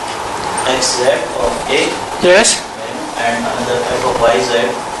of xz of a Yes, and another f of yz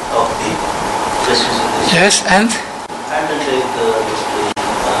of b. Just using this. yes, and And then take display.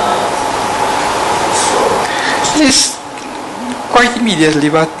 this quite immediately,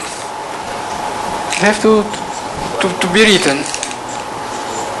 but have to be written.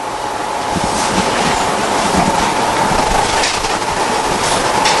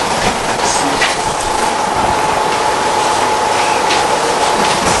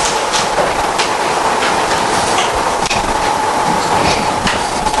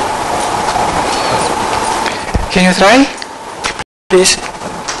 Can you try, please?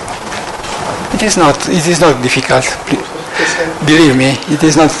 It is not difficult. Please. Believe me, it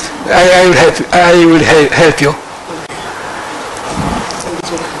is not. I will help. I will help you.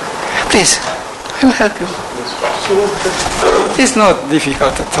 Please, I will help you. It is not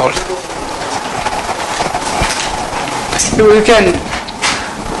difficult at all. You can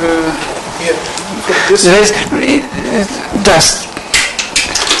just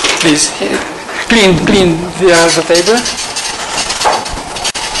please clean the other table.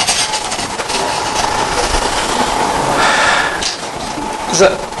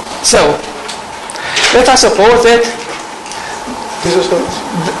 So let us suppose that This is not.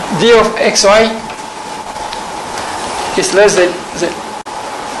 d of xy is less than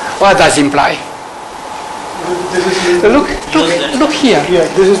what does imply? This is less than, Look here. yeah,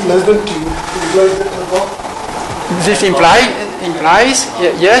 this is less than t. Implies that above. This implies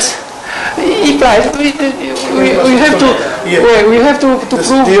yes. Implies we have to we have to This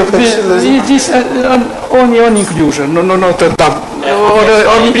prove d of x is less than- this only on inclusion, not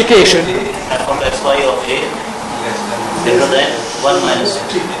or implication. F of xy of a greater than 1 minus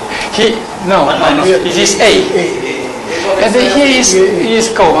t. No, it is a, and then here is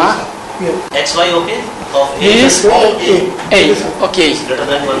comma. xy okay? Of a Is a, okay, greater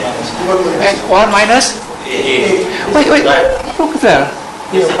than 1 minus t. and 1 minus. Wait, Right. look there.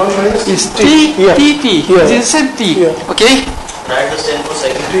 Yeah, 1 minus It's t. t, Yeah. t, t. Yeah. It is the same t. Yeah. Okay. Write the same for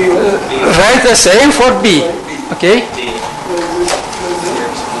second T. Write the same for b. Okay. t.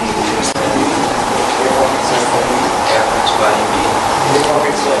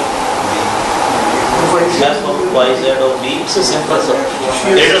 F of yz of b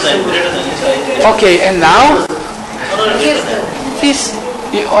greater than Okay, and now no, greater than. this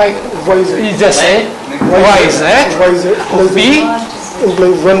is the same. Why is that? Why is it? Of b.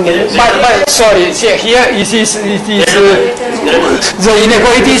 Implies 1 minus. But sorry, see, here it is the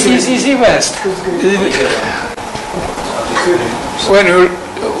inequality is reversed.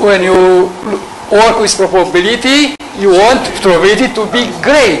 When you work with probability, you want probability to be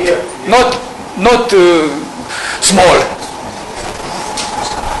great, not small.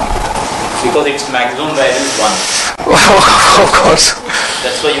 Because its maximum value is 1. Of course.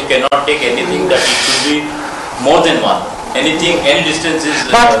 That's why you cannot take anything that it should be more than 1. Anything, any distance is...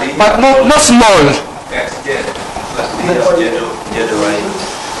 But not small.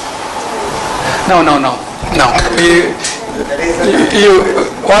 No.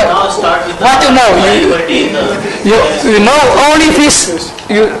 Now start with What you know? inequality in the You know only this.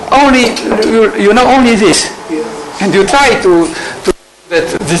 You know only this, and you try to that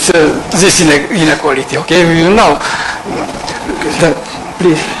this inequality. Okay, you know. That,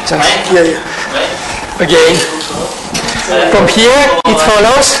 please just again. From here it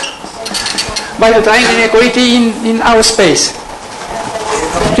follows by the triangle inequality in our space.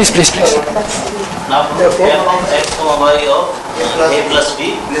 Please. now from f of x comma y of a plus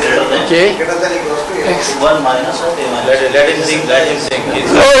b greater than Okay. 1 minus of a minus b. Let him think. Let's see. Let him think.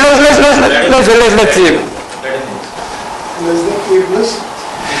 Less than a plus.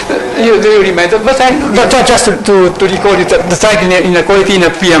 You remember, but just to recall it, the triangle inequality in a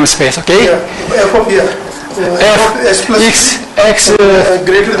PM space, okay? Yeah. F of here. S plus x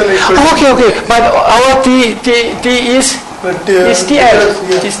greater than or equal to. okay, but our t is But, TL.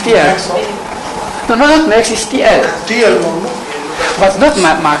 yeah, Is TL. max of No, not max, is TL. TL now, no? But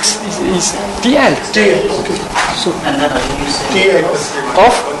not max, is TL. TL, okay. So And then again you say TL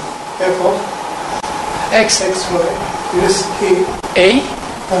Of f of x, x y is A,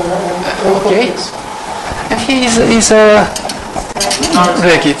 and f of okay. x. and here is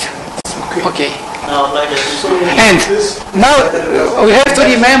bracket. Okay. now apply the And This now we have to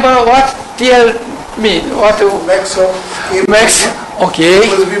remember what TL mean. What max of a max, okay.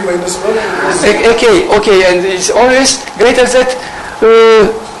 plus b minus 1 is Okay, and it's always greater than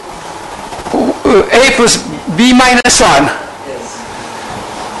a plus b minus 1.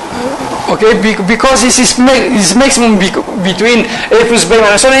 Okay, because this is maximum between a plus b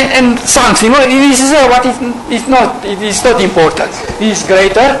minus 1 and something. Well, this is what it is not important. It is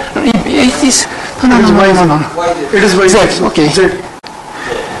greater. It is no. it is y Z, okay. z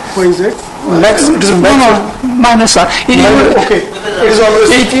y z max it is max No, minus 1. okay it is always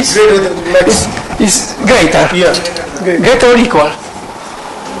It is- greater than max Is greater. yeah great Greater or equal.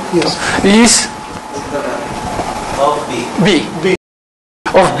 yes Is of B. b. b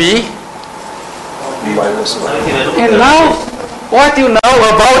Of b. minus 1 And now, what you know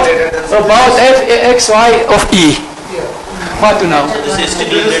about f x y of e? What you know? This is to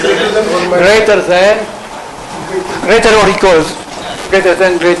be greater than Greater or equal? Greater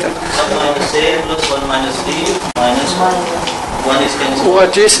than greater. 1 minus A plus 1 minus D minus 1. 1 is cancelled.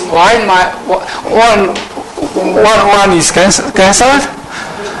 What is 1 is cancelled?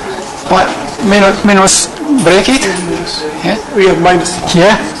 Minus bracket. Yeah. we have minus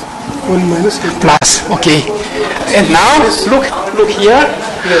Here 1 minus a plus. Okay. And now look here.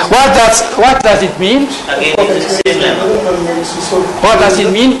 What does it mean? Again it is the same level. 1 minus so What does it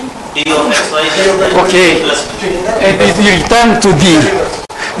mean? D of x y z Okay. plus B. And you return to D.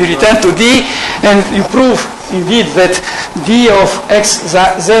 You return to D and you prove indeed that D of x z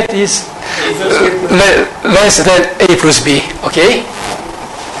is less than a plus b. Okay?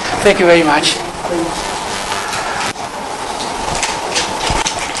 Thank you very much.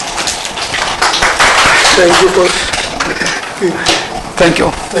 thank you for Thank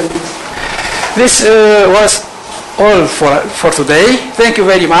you. This was all for today. Thank you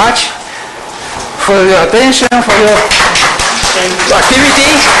very much for your attention, for your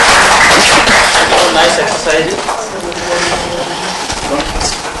activity. Nice exercises.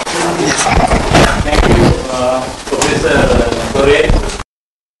 Thank you, Professor Gore.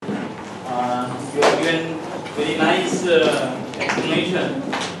 You have given very nice explanation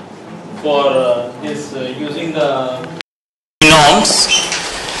for this using the norms.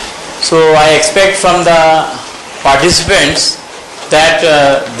 So I expect from the participants that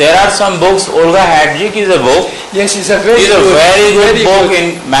there are some books. Olga Hadjic is a book. Yes, it's a very Very good book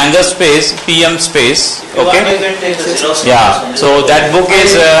in manga space, PM space. Okay. You can take the Xerox Yeah, copies. so that book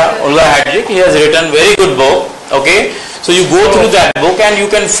is Olga Hadjic. He has written very good book. Okay, so you go through that book and you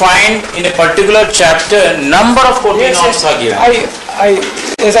can find in a particular chapter number of quoting norms are given.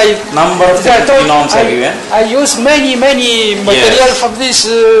 Number of quoting norms are given. I use many material from this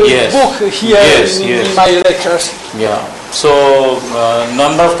Yes. book here Yes, in yes. my lectures. Yeah. So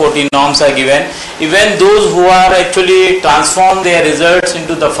number of quoting norms are given. Even those who are actually transform their results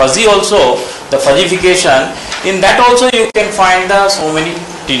into the fuzzy also, the fuzzification, in that also you can find the so many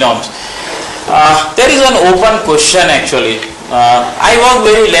T norms. There is an open question actually. I work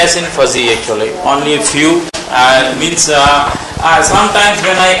very less in fuzzy actually, only a few. Sometimes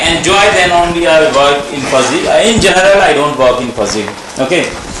when I enjoy, then only I work in fuzzy. In general, I don't work in fuzzy. Okay,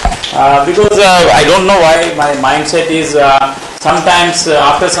 because I don't know why my mindset is. Sometimes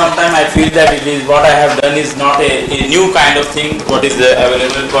after some time, I feel that it is what I have done is not a new kind of thing. What is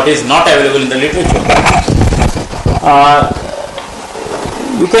available, what is not available in the literature.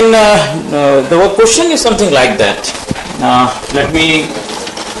 You can. The question is something like that. Let me,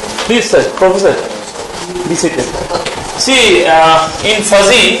 please, sir, Professor, be seated. See, in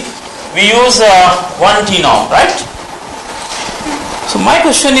fuzzy, we use one T norm, right? So my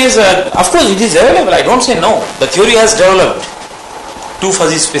question is, of course, it is available. I don't say no. The theory has developed two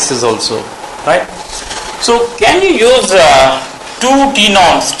fuzzy spaces also, right? So can you use two T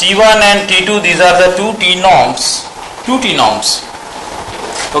norms, T1 and T2? These are the two T norms. Two T norms.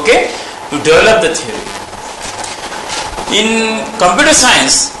 Okay, to develop the theory. In computer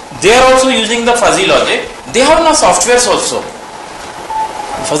science, they are also using the fuzzy logic. They have now softwares also,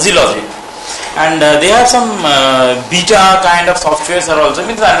 fuzzy logic, and they have some beta kind of softwares are also.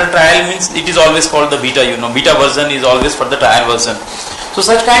 Means under trial means it is always called the beta. You know, beta version is always for the trial version. So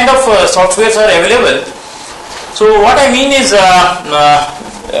such kind of softwares are available, So what I mean is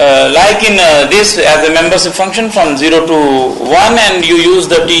like in this as a membership function from 0 to 1 and you use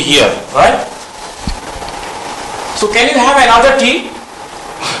the t here, right? So can you have another t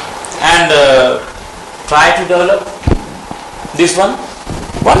and try to develop this one?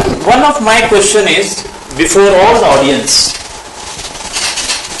 One of my question is before all the audience.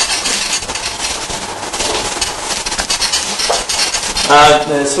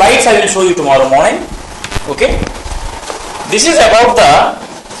 The slides I will show you tomorrow morning. Okay. This is about the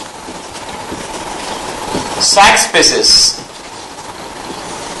stack spaces.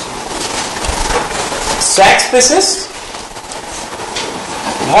 Stack spaces.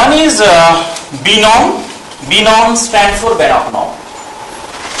 One is B norm. B norm stands for Banach norm.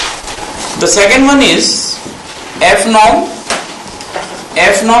 The second one is F norm.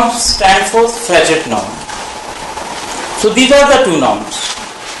 F norm stands for Frechet norm. So these are the two norms.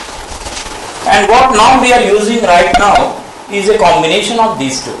 And what norm we are using right now is a combination of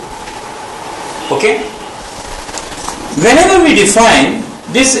these two. Okay? Whenever we define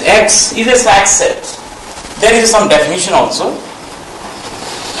this X is a stack set, there is some definition also.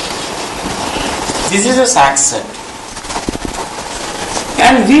 This is a stack set.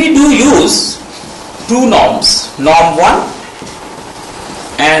 And we do use two norms, norm 1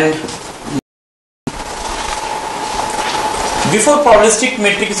 and before probabilistic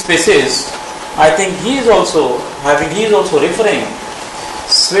metric spaces, I think he is also referring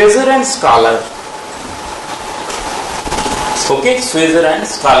Schweitzer and Scalar. Okay, Schweitzer and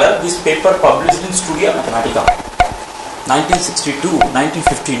Scalar. This paper published in Studia Mathematica, 1962,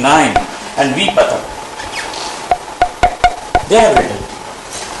 1959, and V. Pathak. They have written.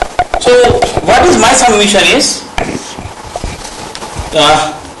 So, what is my submission is,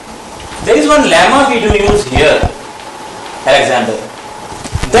 there is one lemma we do use here, Alexander.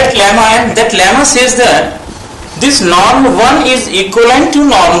 That lemma says that this norm 1 is equivalent to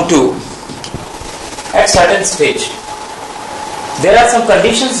norm 2 at certain stage. There are some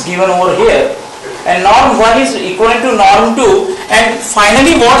conditions given over here, and norm 1 is equivalent to norm 2, and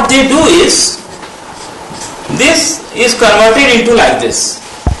finally what they do is, this is converted into like this.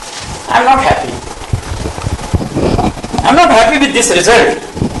 I am not happy. I am not happy with this result.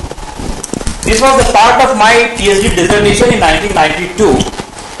 This was the part of my PhD dissertation in 1992,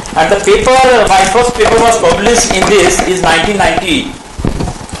 and the paper, my first paper was published in this is 1990.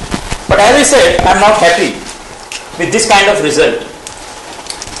 But as I said, I am not happy with this kind of result.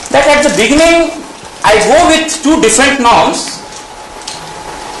 That at the beginning I go with two different norms.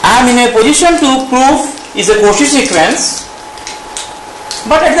 I am in a position to prove is a Cauchy sequence,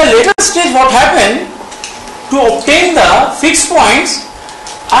 but at the later stage what happened, to obtain the fixed points,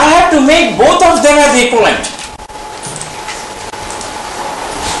 I have to make both of them as equivalent.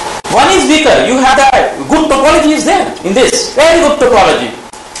 One is weaker, you have the good topology is there in this, very good topology.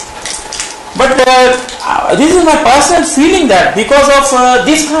 But this is my personal feeling that because of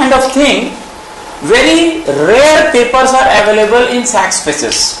this kind of thing, very rare papers are available in stack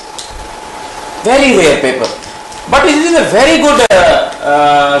spaces. Very rare paper. But it is a very good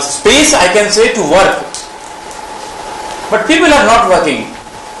space, I can say, to work. But people are not working.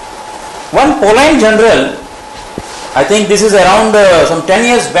 One Pauline general, I think this is around some 10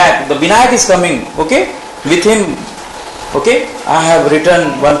 years back, the Binayak is coming, okay, with him, okay. I have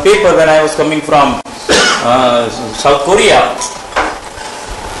written one paper when I was coming from South Korea.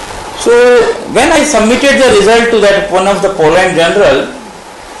 So when I submitted the result to that one of the Pauline general,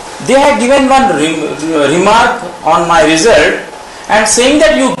 they had given one remark on my result and saying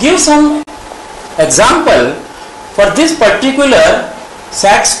that you give some example for this particular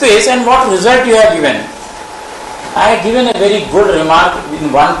stack space and what result you have given. I have given a very good remark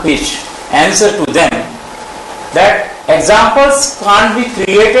in one page answer to them that examples can't be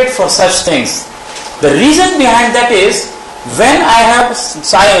created for such things. The reason behind that is when I have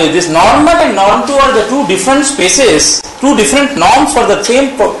this normal and norm 2 are the two different spaces, two different norms for the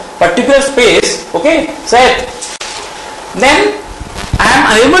same particular space, okay, set, then I am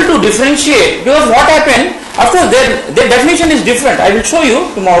unable to differentiate because what happened, after their definition is different. I will show you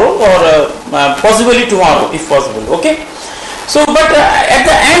tomorrow or possibly tomorrow if possible, okay. So but at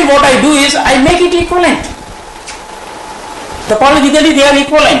the end what I do is I make it equivalent. Topologically they are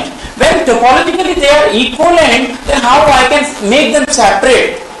equivalent. When topologically they are equivalent, then how I can make them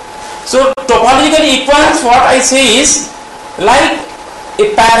separate? So topologically equivalence, what I say is like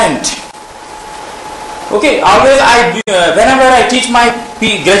a parent. Okay, always whenever I teach my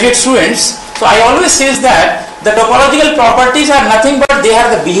graduate students, so I always says that the topological properties are nothing but they are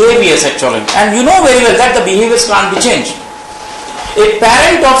the behaviors actually, and you know very well that the behaviors can't be changed. A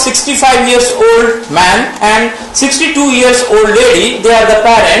parent of 65 years old man and 62 years old lady, they are the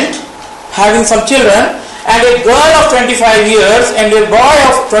parent having some children, and a girl of 25 years and a boy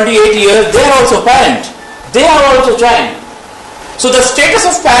of 28 years, they are also parent. They are also child. So the status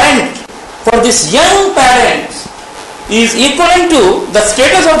of parent for this young parents is equivalent to the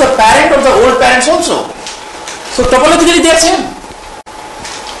status of the parent of the old parents also. So topologically they are same.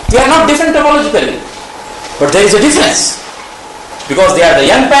 They are not different topologically. But there is a difference. Because they are the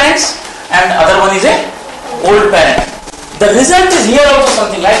young parents and other one is a old parent. The result is here also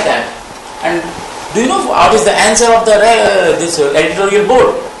something like that. And do you know what is the answer of the this editorial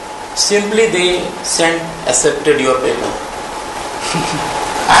board? Simply they sent accepted your paper.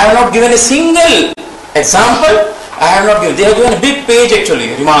 I have not given a single example. I have not given. They have given a big page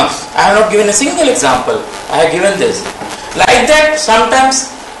actually, remarks. I have not given a single example. I have given this. Like that, sometimes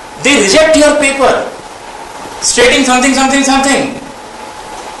they reject your paper, stating something.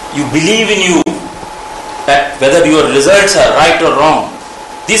 You believe in you that whether your results are right or wrong.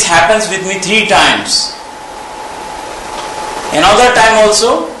 This happens with me 3 times. Another time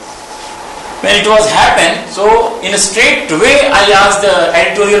also, when it was happened, so in a straight way I asked the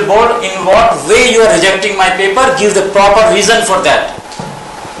editorial board, in what way you are rejecting my paper, give the proper reason for that.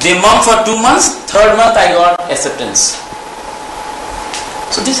 They mum for 2 months, 3rd month I got acceptance.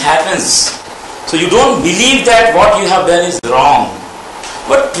 So this happens. So you don't believe that what you have done is wrong,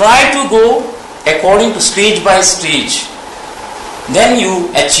 but try to go according to stage by stage. Then you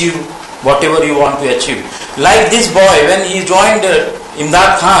achieve whatever you want to achieve. Like this boy, when he joined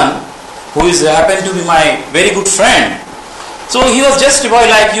Imdad Khan, who is happened to be my very good friend. So he was just a boy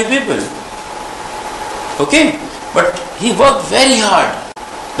like you people. Okay? But he worked very hard.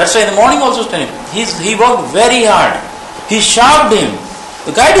 That's why in the morning also he worked very hard. He sharpened him.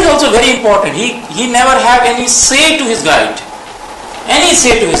 The guide is also very important. He never have any say to his guide. Any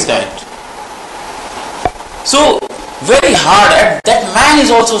say to his guide. So very hard. And that man is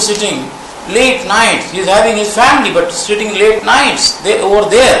also sitting late nights. He is having his family but sitting late nights over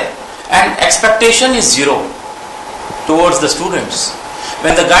there. And expectation is 0 towards the students.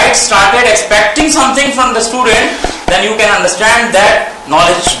 When the guide started expecting something from the student, then you can understand that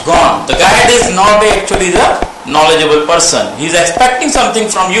knowledge gone. The guide is not actually the knowledgeable person. He is expecting something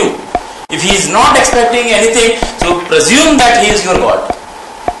from you. If he is not expecting anything, so presume that he is your God.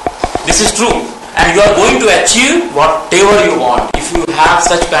 This is true. And you are going to achieve whatever you want if you have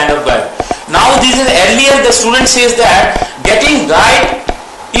such kind of guide. Now this is earlier the student says that getting guide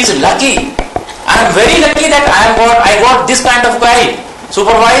is lucky. I am very lucky that I got this kind of guide,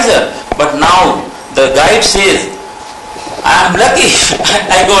 supervisor. But now the guide says, I am lucky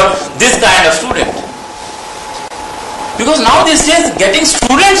I got this kind of student. Because now these days getting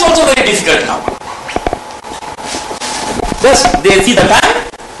students also very difficult now. Just they see the time.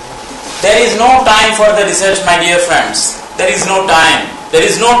 There is no time for the research, my dear friends. There is no time. There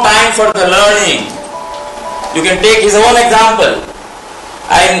is no time for the learning. You can take his own example.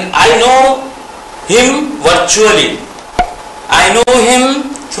 I know him virtually. I know him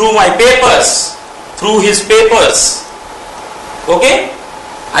through my papers, through his papers. Okay?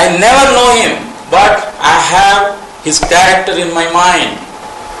 I never know him, but I have his character in my mind.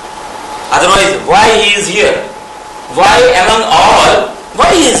 Otherwise, why he is here? Why among all,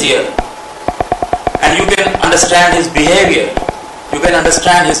 why he is here? And you can understand his behavior. You can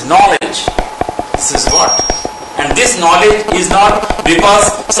understand his knowledge. This is what? And this knowledge is not because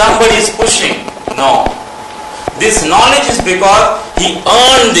somebody is pushing. No. This knowledge is because he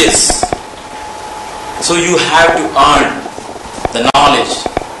earned this. So you have to earn the knowledge.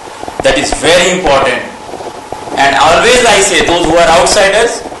 That is very important. And always I say, those who are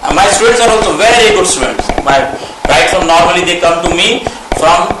outsiders, my students are also very good students. Right from normally they come to me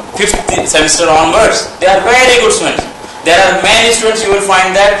from 5th semester onwards. They are very good students. There are many students you will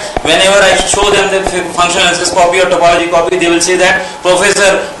find that whenever I show them the functional analysis copy or topology copy, they will say that,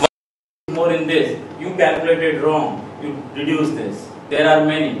 Professor, more in this, you calculated wrong, you reduce this. There are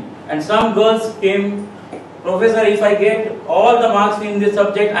many. And some girls came, Professor, if I get all the marks in this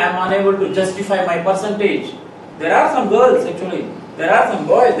subject, I am unable to justify my percentage. There are some girls actually, there are some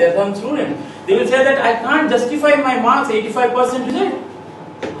boys, there are some students. They will say that I can't justify my marks 85% result.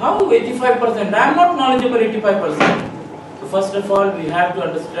 How 85%? I am not knowledgeable 85%. So first of all, we have to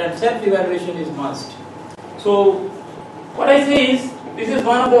understand self-evaluation is must. So what I say is, this is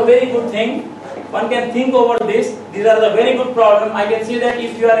one of the very good thing. One can think over this. These are the very good problem. I can say that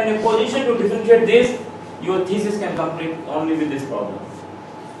if you are in a position to differentiate this, your thesis can complete only with this problem.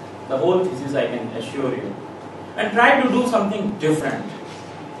 The whole thesis I can assure you. And try to do something different.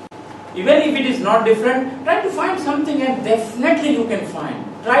 Even if it is not different, try to find something and definitely you can find.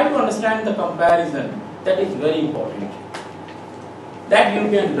 Try to understand the comparison. That is very important. That you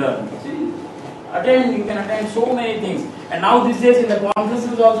can learn. See, you can attend so many things. And now these days in the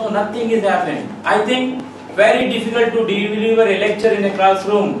conferences also nothing is happening. I think very difficult to deliver a lecture in a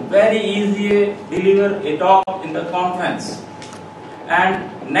classroom. Very easy deliver a talk in the conference.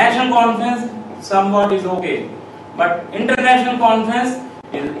 And national conference somewhat is okay. But international conference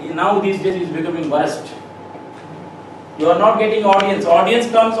now these days is becoming worst. You are not getting audience. Audience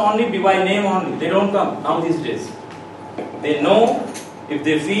comes only by name only. They don't come now these days. They know, if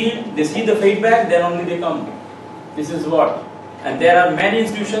they feel, they see the feedback, then only they come. This is what. And there are many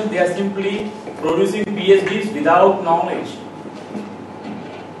institutions, they are simply producing PhDs without knowledge.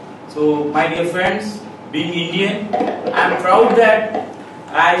 So my dear friends, being Indian, I am proud that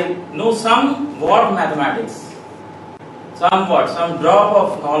I know somewhat mathematics. Somewhat, some drop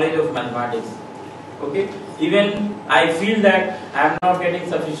of knowledge of mathematics. Okay? Even I feel that I am not getting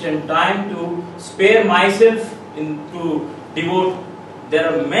sufficient time to spare myself to devote. There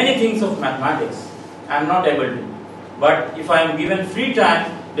are many things of mathematics. I am not able to. But if I am given free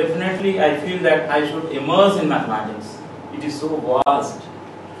time, definitely I feel that I should immerse in mathematics. It is so vast.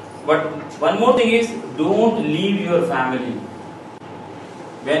 But one more thing is, don't leave your family.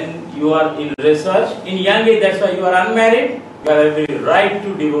 When you are in research, in young age, that's why you are unmarried, you have every right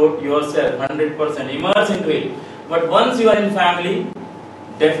to devote yourself 100%, immerse into it. But once you are in family,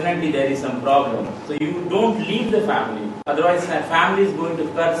 definitely there is some problem. So you don't leave the family. Otherwise, the family is going to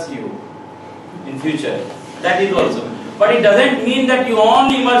curse you in future. That is also. But it doesn't mean that you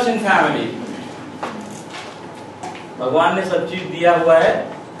only immerse in family. भगवान ने सब चीज दिया हुआ है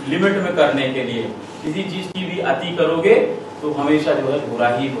limit में करने के लिए. किसी चीज की भी अति करोगे तो हमेशा जो है बुरा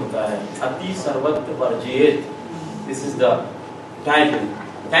ही होता है. अति सर्वत्र वर्जित. This is the title.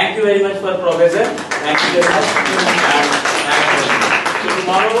 Thank you very much for professor. Thank you very much. So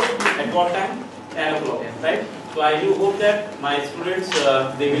tomorrow at what time? 10 o'clock, right? So I do hope that my students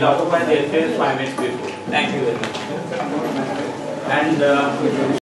they will occupy their chairs 5 minutes before. Thank you very much. And